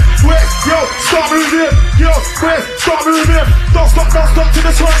bleeding. Where, yo, start moving. Yo, where, start moving. Don't stop till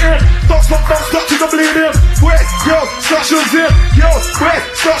it's hurting. Don't stop till you're bleeding. Where, yo, start shooting. Yo, where,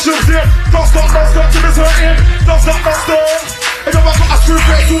 start shooting. Don't stop till it's hurting. Don't stop. And yo, I got a screw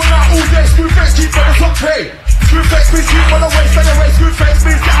face doing that all day. Screw face keep on the top pay. Screw face means keep on the way, stay away. Screw face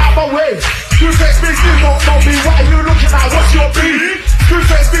means get out my way. Screw face means you don't know me. What are you looking at? What's your beef? Screw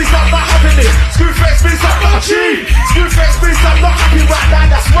face means I'm not having it. Screw face means I'm not cheap. Screw face means I'm not happy right now.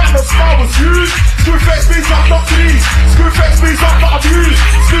 That's why no smile was used. Screw face means I'm not pleased. Screw face means I'm not abused.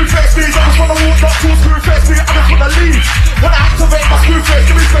 Screw face means I just wanna walk, not cool. Screw face means I just wanna leave. When I activate my screw face,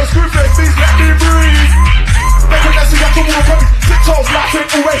 give me space. Screw face means let me breathe. Making that so you have to walk on me. Tiptoes, laughing,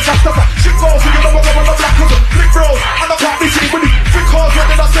 always, that's the shit goes. You know what I'm on the black cause big bros. And I can't be seen with these big cars.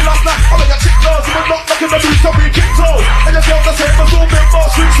 When I say last night, all of your chick girls. And we're not making the news, so we kick toes. And you feel the same as all big boss.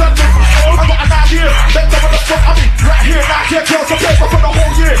 Streets and big boss. I got an idea. Let them on the front of me. Right here, now here, girls, some paper for the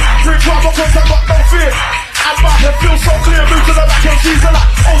whole year. Free drama cause I got no fear. And my head feels so clear. Move to the back and she's like,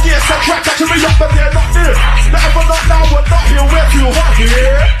 oh yes, I try catching me up, but they're not near. Never not now, we're not here. We're too hot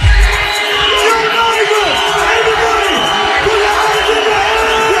here.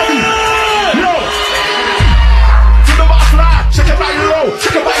 Check your body low,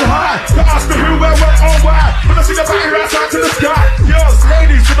 check your body high. You ask me who, where, when, or why. When I see the body right out to the sky. Yes,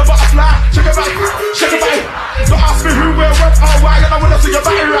 ladies, to the butterfly. Check your body, check your body. You ask me who, where, when, or why. And I wanna see your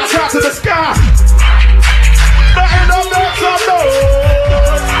body right out to the sky. Nothing on that side, no.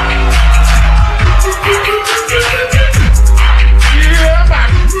 Yeah, man.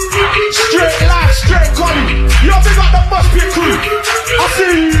 Straight life, straight collie. Yo, big up the must be crew. I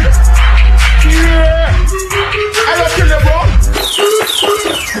see you. Yeah. I don't kill it, bro.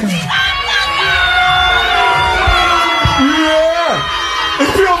 Yeah.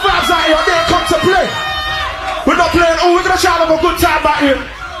 It's pure vibes out here. They come to play. We're not playing. Oh, we're gonna try to have a good time out here.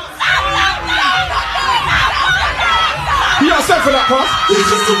 You don't stand for that, boss. He's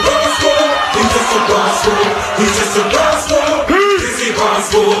just a rascal. He's just a rascal. He's just a rascal. Dizzee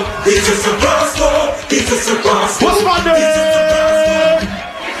rascal. He's just a rascal. He's just a rascal. What's my name?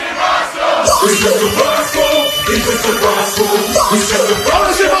 He's just a rascal. He's just a rascal. He's just a rascal. I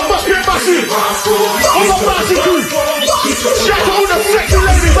wanna see my must be massive. I'm a massive crew. Shout out all the sexy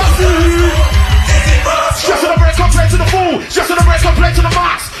ladies, massive. Stress on the break, come play to the fool. Stress on the break, come play to the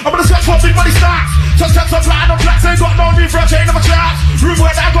max. I'm gonna search for big money stacks. Just steps on flying on flats, ain't got no need for a chain of a trap. Room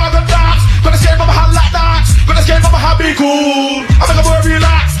where I got the dance. Got this game of a hand like that. Got this game of a hand be cool. I make a more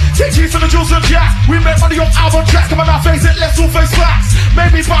relax. Take cheese for the juice and jack. We make money on album tracks. Come on now, face it, let's all face facts.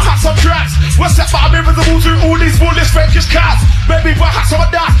 Maybe buy hats on tracks. What's that, but I'm invisible to all these foolish fakish cats. Maybe buy hats on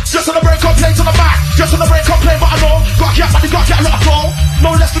that. Just on the break, come play to the back. Just on the break, come play, but I know. Got get money, got get a lot of flow.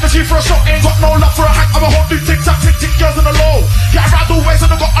 No less than a G for a shot, ain't got no love for a hack. I'm a whole new tic-tac, tic-tic, girls in the low. Get around the ways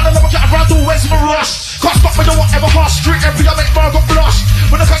and I got on the level, get around the ways in a rush. Can't stop me, no whatever harsh. Street every I make bar got blush.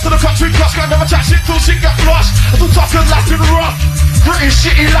 When I come to the country, class, can't never chat shit till shit get flushed. I'm too tough and last in the rough. British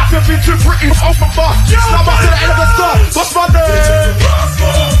shitty life, you've been too British, off and buff. Now back to the end of the stuff. What's my name?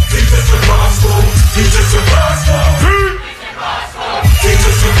 He's just a rascal. He's just a rascal. He's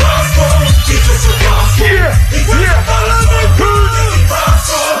just a rascal. He's just a rascal. Yeah, He's just a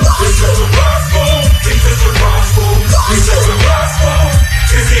rascal. He's just a rascal. He's just a rascal. He's just a rascal.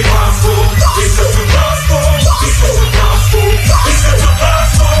 Dizzee rascal. He's just a rascal. He's just a rascal. He's just a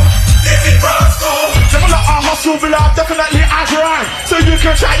rascal. Dizzee rascal. Never let our hustle be loud, definitely I grind. So you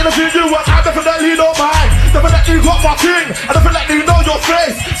can try anything you want, I definitely don't mind. Definitely got my thing, I definitely know your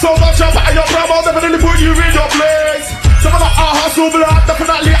face. So don't jump out of your brother, definitely put you in your place. Never let our hustle be loud,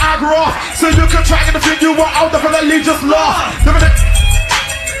 definitely I grow. So you can try anything you want, I'll definitely just laugh.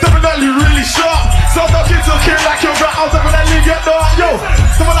 Definitely really sharp. So don't get to kill like you're right, I'll definitely get dark. Yo,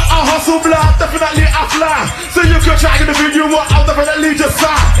 never let our hustle be loud, definitely I fly. So you can try anything you want, I'll definitely just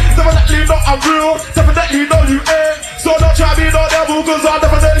fly. Definitely know I'm real, definitely know you ain't. So don't try me no devil, cause I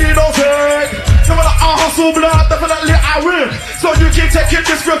definitely know fake. Never let our hustle blood, definitely I I win. So you keep taking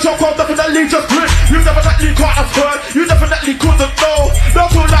this real talk, I'll definitely just win. You definitely can't have heard, you definitely couldn't know. Don't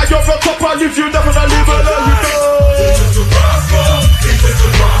feel like you're a top, I'll leave you definitely below, you know. It's just a gospel, it's just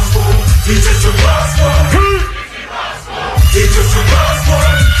a gospel, it's just a gospel. It's just a gospel,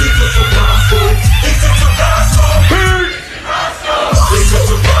 it's just a gospel, it's just a gospel. It's just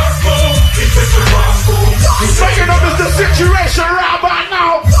a gospel, it's just a gospel. Making up is the situation right about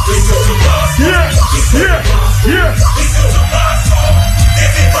now. It's just a gospel, Yeah. it's just a gospel,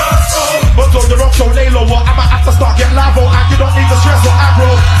 it's a gospel. But on the rock, so lay low, I might have to start getting lavo, and you don't need to stress or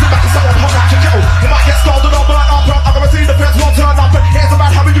aggro. Sit back and someone hot like your kettle. You might get scalded or burnt up, I'm gonna see the fence won't turn up. And here's a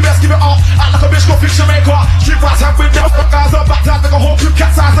bad habit, you best give it up. Act like a bitch, go fix your maker. Street rats have been down, guys are back down, make a whole crew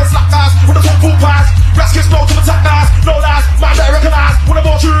cat size and slap guys with a full full pies. Rascal slow to attack guys, no lies, man better recognize. When I'm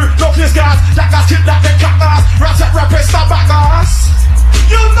more true, no clear guys, that guy's kidnapped, then cat guys. Rap set, rap it, stand back guys.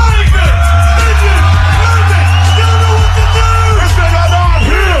 You know it, man. You know what to do. It's bigger than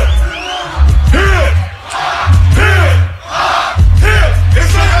here.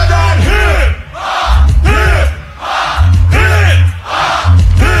 It's bigger than here.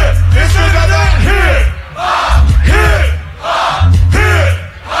 It's bigger than here.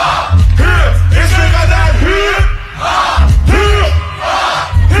 It's bigger than here.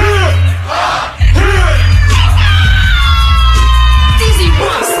 Dizzee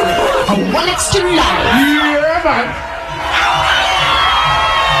Rascal on 1 Extra Live. Yeah, man.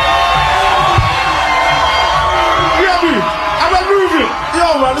 Yeah, me. I'm a moving. Yo,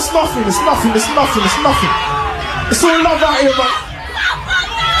 man, it's nothing. It's all love out here, man.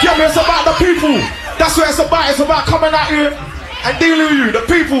 Yeah, man, it's about the people. That's what it's about. It's about coming out here and dealing with you, the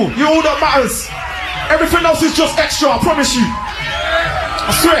people. You all that matters. Everything else is just extra, I promise you.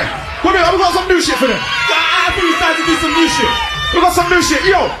 I swear. Wait a minute, we got some new shit for them. I think it's time to do some new shit. We got some new shit.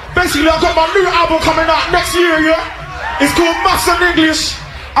 Yo, basically I got my new album coming out next year, yeah? It's called Maths and English.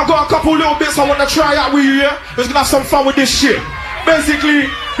 I got a couple little bits I want to try out with you, yeah? We're gonna have some fun with this shit. Basically,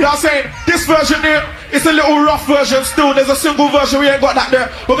 you know what I'm saying? This version here, it's a little rough version still. There's a single version, we ain't got that there.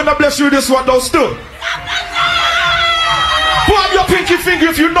 We're gonna bless you with this one though, still. Put up your pinky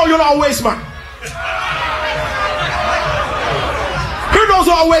finger if you know you're not a waste man. Who knows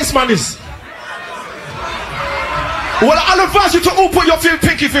what a waste man is? Well, I'll advise you to all put your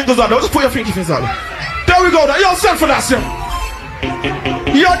pinky fingers out there. Just put your pinky fingers out there. There we go. Yo, send for that, sir.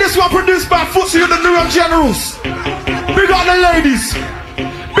 Yo, this one produced by Footsie and the Newham Generals. Big up the ladies.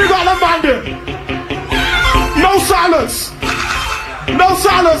 Big up the man there. No silence. No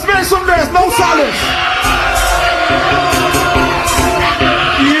silence. Make some noise. No silence.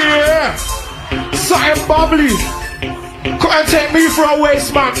 Yeah. Something bubbly. Couldn't take me for a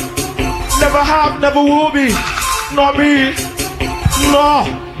waste man. Never have, never will be. Not me. No.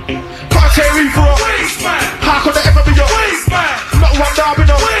 Can't take me for a Waste man. How could it ever be a Waste man. Not one down with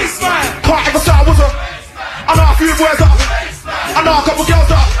a Waste man. Can't ever say I was a I know a few boys up. I know a couple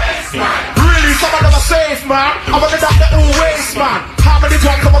girls up. Really, some of them are safe, man. I'm gonna that they're all waste, man. How many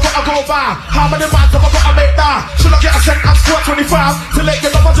guns have I gotta go by? How many mans have I gotta make down? Should I get a sentence for 25 to let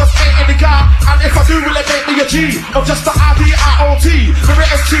you know I just ain't in the car? And if I do, will it make me a G? Or just the IDIOT? The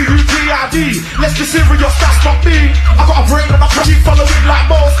rated T-U-P-I-D. Let's be serious, that's not me. I got a brain and I keep following like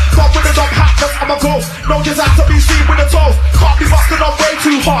most. Got with it up hat, I'm a ghost. No desire to be seen with a toast. Can't be busted, I'm way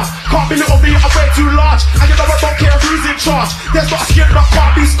too hard. Can't be little me, I'm way too large. And you know I don't care who's in charge. There's not a skin that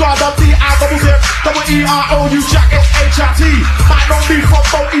can't be scarred. I'm D-I-double-M-E-R-O-U Jack S-H-I-T. Might know me from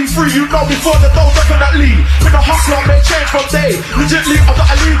OE3, you know before the dough definitely. Been a hustler, may change from day. Legitly, I'm not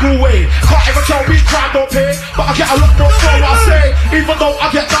a legal way. Can't ever tell me crime don't pay. But I get a lot more for what I say. Even though I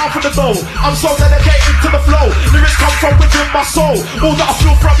get down for the dough, I'm so dedicated to the flow. Lyrics come from within my soul. All that I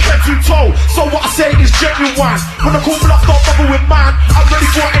feel from head to toe. So what I say is genuine. When I call bluff, don't bother with mine. I'm ready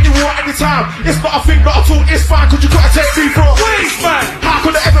for any war, anytime. It's not a thing, not at all, it's fine. Cause you gotta take me for a Waste man. How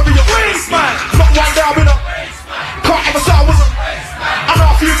could it ever be a Waste man. Not one down with a can't ever say I wasn't. I know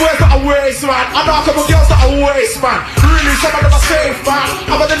a few boys that are waste, man. I know a couple girls that are waste, man. Really, some of them are safe, man.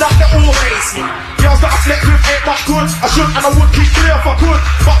 I'm gonna knock they're all waste, man. Girls that I flex with ain't that good. I should and I would keep clear if I could.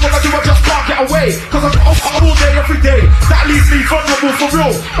 But when I do, I just can't get away. Cause I'm off all day, every day. That leaves me vulnerable for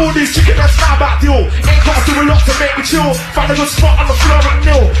real. All these chicken heads now back deal. Ain't gotta do a lot to make me chill. Find a good spot on the floor and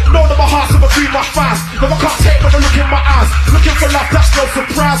kneel. Know that my heart's in between my thighs. Never can't take when I look in my eyes. Looking for love, that's no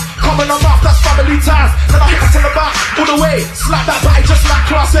surprise. Coming on off, that's family ties. Then I hit us in the back, all the way. Slap that body just like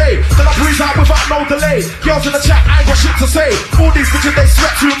Klass A. Then I breathe out without no delay. Girls in the chat, I ain't got shit to say. All these bitches, they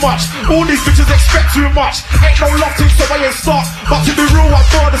sweat too much. much. All these bitches expect too much. Ain't no love team, so I ain't start. But to be real, I'm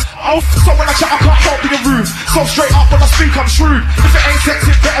for this. Oh, so when I chat, I can't help being rude. So straight up when I speak, I'm shrewd. If it ain't sex,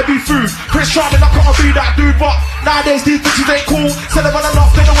 it better be food. Prince Charming, I can't be that dude, but nowadays these bitches ain't cool. Tell them when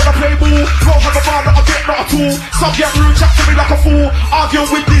enough, they don't wanna play ball. Roll have a bar, not a bit, not at all. Some get rude, chat to me like a fool. Arguing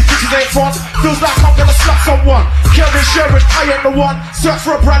with these bitches ain't fun. Feels like I'm gonna slap someone. Caring, sharing, I ain't the one. Search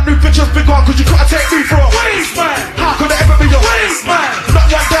for a brand new bitch, just big on, cause you couldn't take me for a waste man. How could it ever be a waste man? Not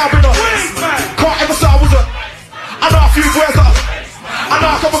one down with a waste man. Can't ever say I was a. I know a few boys that I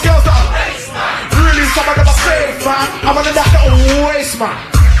know a couple girls that really some of them are safe, man. I'm on that little waste man.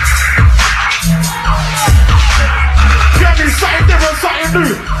 Get me something different, something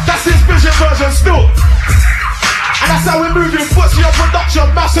new. That's his vision version still. And that's how we're moving. What's your production?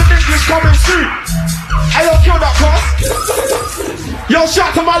 Massive English coming soon. Hey, yo, kill that class. Yo,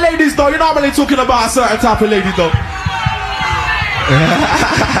 shout to my ladies though. You're not really talking about a certain type of lady though.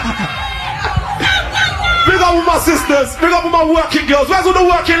 Big up with my sisters. Big up with my working girls. Where's all the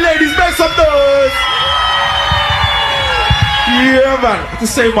working ladies? Make some noise. Yeah, man. I have to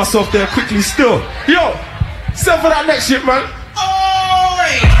save myself there quickly still. Yo, send for that next shit, man.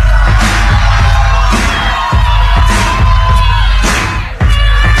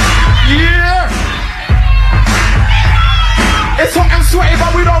 Yeah. It's hot and sweaty,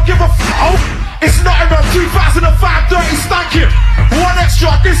 but we don't give a f***. It's not enough. 2005 Dirtee Stank. One extra,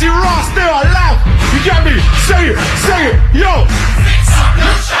 Dizzee, Rascal, loud. You get me? Say it, yo.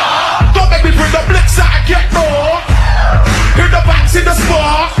 Don't make me bring the blitz out and get more. Hit the banks in the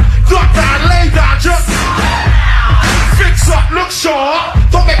spark. Duck down, lay down, just fix up, look sharp.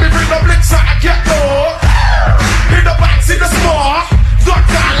 Don't make me bring the blitz out and get more. Hit the banks in the spark. Duck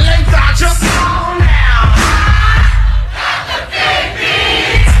down, lay down, just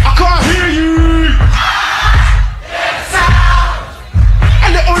I can't hear you. A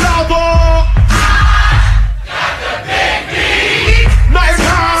little louder. Nice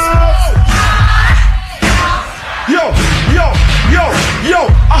house. Yo.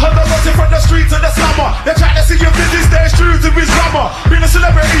 I heard the buzzing from the streets of the summer. They're trying to see you busy, stay true to his grammar. Being a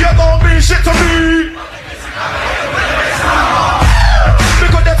celebrity, you don't mean shit to me.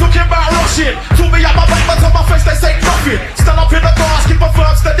 Because they're talking about rushing. Told me at my back, but on my face they say nothing. Stand up in the glass, keep a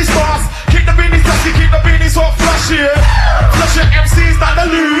firm, steady stars. Keep the beanies dusty, keep the beanies hot, flush here. Flush your MCs down the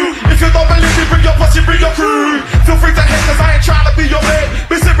loo. If you don't believe me, bring your posse, bring your crew. Feel free to hate, cause I ain't trying to be your mate.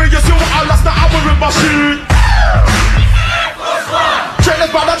 Be serious, you want I lost the hour in my shoe.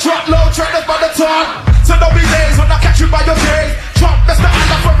 Trainers by the truckload, trainers by the ton. So there'll be days when I catch you by your days. Trump, that's the hand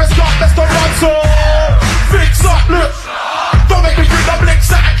of Forrest Gump, that's the run, so fix up, look. Don't make me bring the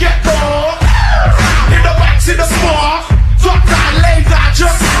blinks out and get more. Hit the backs in the spark. Drop down, lay down,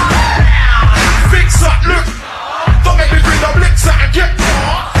 just fix up, look. Don't make me bring the blinks out and get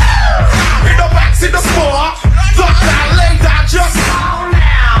more. Hit the backs in the spark. Drop down, lay down, just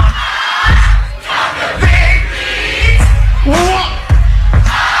what?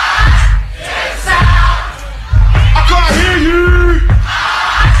 I can't hear you.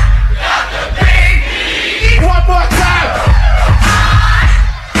 One more time.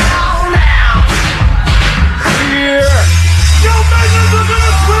 Yeah. Yo, man, you're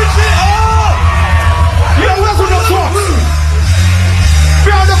gonna switch it up. Yo, where's on the top?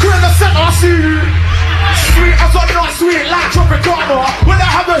 Behind the crew in the center, I see you. Sweet as a nut, sweet like Tropicana. When I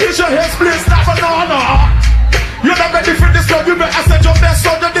have a hit, your head splits like banana. You're not ready for this girl, you better send your best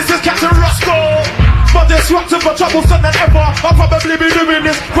son. This is Captain Rascal. But disruptive for troublesome than ever. I'll probably be doing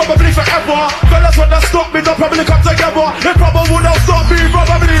this, probably forever. Fellas when they stop me, they'll probably come together. They probably won't stop me,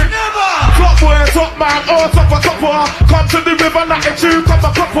 probably never. Top boy, top man, or topper. Come to the river, not a tune, come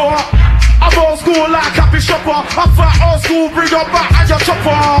a copper. I'm old school like Happy Shopper. I'm fat old school, bring your back and your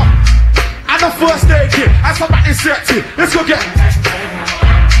chopper. And the first aid kit, and somebody sexy. Let's go get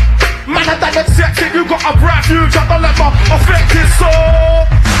man, I done accepted, you got a brand new job, don't let my affected soul.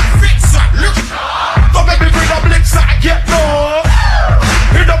 Fix up, look. Don't make me bring the blinks out and get more.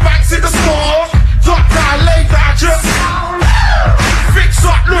 Hit the banks in the store. Drop down, lay down, just fix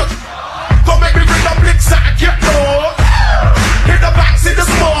up, look. Don't make me bring the blinks out and get more. Hit the banks in the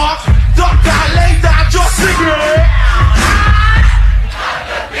store. Drop down, lay down, just sing it.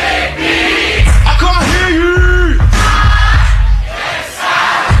 I can't hear you.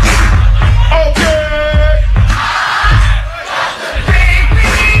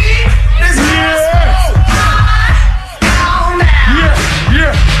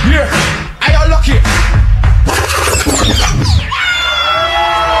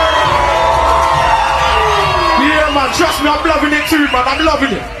 Trust me, I'm loving it too, man. I'm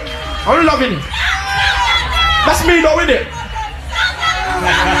loving it. I'm loving it. That's me though, innit?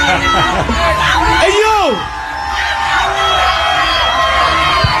 Hey yo!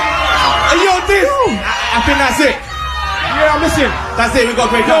 Hey yo, this! I think that's it. Yeah, listen. That's it, we got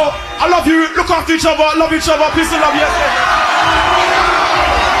great. Yo, I love you. Look after each other. Love each other. Peace and love. Yes.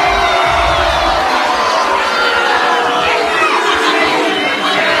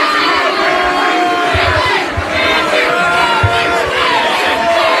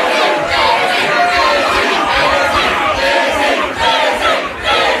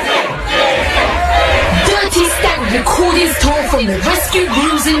 Dirtee Stank recording tour from the rescue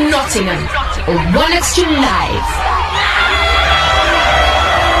rooms in Nottingham. One Extra Live.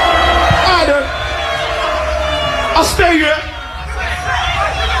 I'll stay here.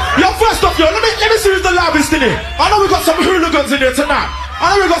 Yo, first off, yo, let me see who's the loudest in here. I know we got some hooligans in here tonight.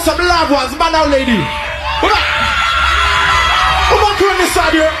 I know we got some loud ones, man, now, lady. What up? Come on, crew on this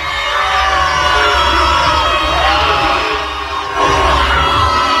side here.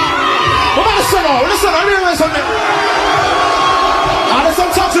 What about the center? Listen, I need to hear something. There's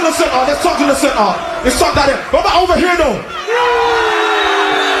some talk to the center. There's talk to the center. There's talk that in. What about over here, though?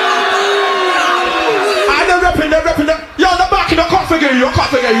 They're repping them. Yo, on the back here, I can't forget you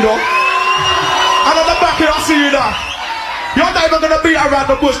though. And on the back here, I see you now. You're not even gonna beat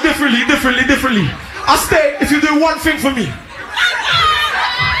around the bush differently. I stay if you do one thing for me.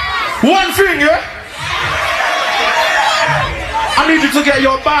 One thing, yeah? I need you to get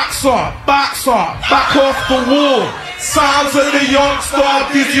your back off the wall. Sounds of the youngster,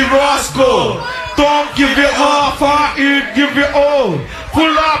 Dizzee Rascal. Don't give it half-hearted, give it all.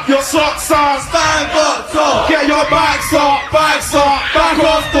 Pull up your socks on, stand up tall. Get your backs up, back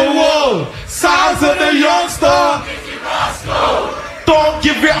off the wall. Sounds of the youngster, Dizzee Rascal. Don't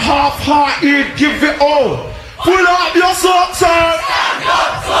give it half-hearted, give it all. Pull up your socks on, stand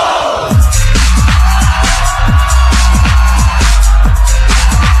up tall.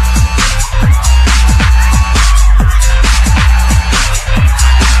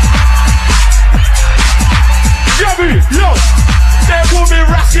 Yo, they call me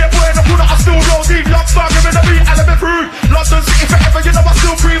Rascal, boy, and I put out a still roll deep. Youngster, giving the beat, element through. London City forever, you know I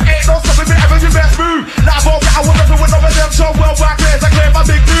still cream. Ain't no stopping me ever, you best move. Now I've all that I want to win over them. Show worldwide players, I claim my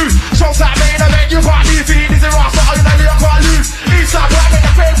big news. Shows that main event, you can't leave. Dizzee Rascal, all you know, you can't lose. Eastside, boy, I make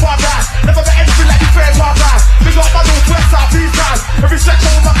the fame part guys. Never met anything like you fame part guys. Big up my north, west side, these guys. Every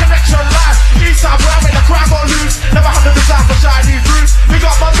section with my connection live. Eastside, boy, I make the crowd go loose. Never had the desire for shiny fruits. Big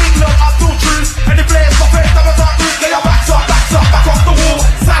up my big love, I'm still true. And the players for face, never talk loose. Get your backs up, back off the wall.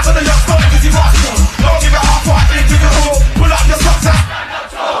 Size of the young stone, Dizzee Rascal. Don't give it half-hearted, give it all. Pull up your socks out.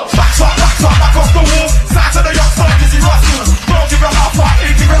 Back off the wall. Size of the young stone, Dizzee Rascal. Don't give it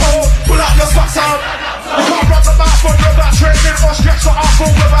half-hearted, give it all. Pull up your socks out. You can't run the mouth when you're about training, or stretch the arm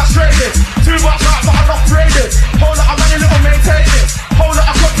when we're about training. Too much like not enough training. Whole lot of money, little maintaining. Whole lot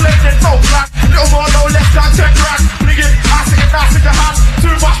of complaining, no black. Little more, no less than 10 grand. Nigga, I see it nice in your hand.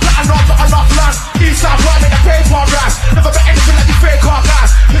 Too much black, not enough land. Eastside, running the paper rap. Never bet anything like you fake car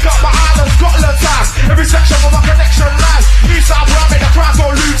guys. Pick up my island, Scotland ties. Every section with my connection live. Eastside, where I make the crowd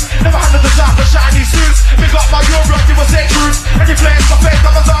go loose. Never had the desire for shiny suits. Pick up my Europe, it was 8 roots. And you playing for fake,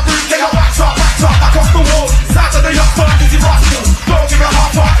 I'm a dark root. Get your backs up, back off the wall. Size of the young son, Dizzee Rascal. Don't give it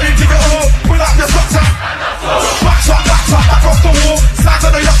half-hearted, give it all. Pull up your socks up. Back off the wall. Size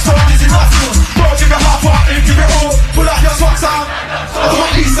of the young son, Dizzee Rascal. Don't give it half-hearted, give it all. Pull up your socks up. That's my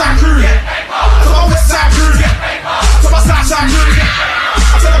Eastside crew. That's my Westside crew. That's my Southside crew.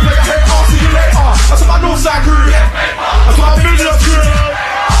 I tell them play a hate, I'll see you later. That's my Northside crew. That's my Midland crew.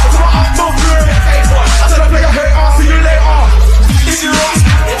 That's my Uptown crew. I tell them play a hate, I'll see you later. Dizzee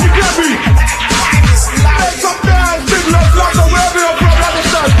Rascal, you get me? Make some dance, big love, London, wherever you're from,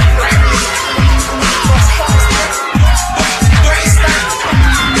 understand?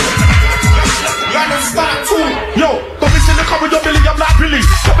 London start too. Yo, don't be silly, come with your Billy, I'm like Billy.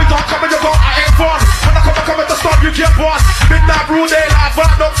 Come with your gun, I ain't fun. When I come at the stop, you get one. Midnight rule, they like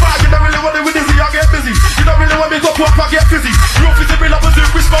vibe, don't fight. You don't really want it with Dizzee, I get busy. You don't really want me to pop, I get busy. Real busy, real up and do,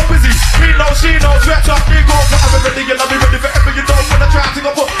 we smoke busy. He knows, she knows, stretch up, we go. I'm ready, and I'll be ready for every you don't wanna try to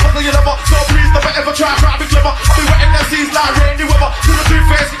go put. Hustle you never, so please never ever try to be clever. I'll be wetting their seas like rainy weather. Do the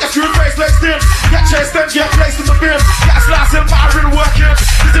two-face, get your true face, let's dim. Get chased, then get placed in the bin. Get a slice in, firing, working.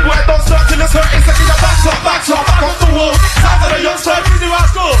 This is where it don't start till it's hurting. Second your back off the wall. Sounds of the young son, Dizzee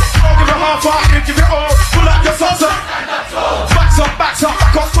Rascal. Don't give it half-hearted, give it all. Pull up your socks up. Back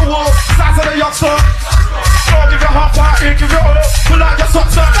off the wall. Sounds of the young son. Don't give it half-hearted, give it all. Pull out your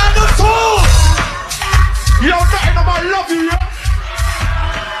socks up.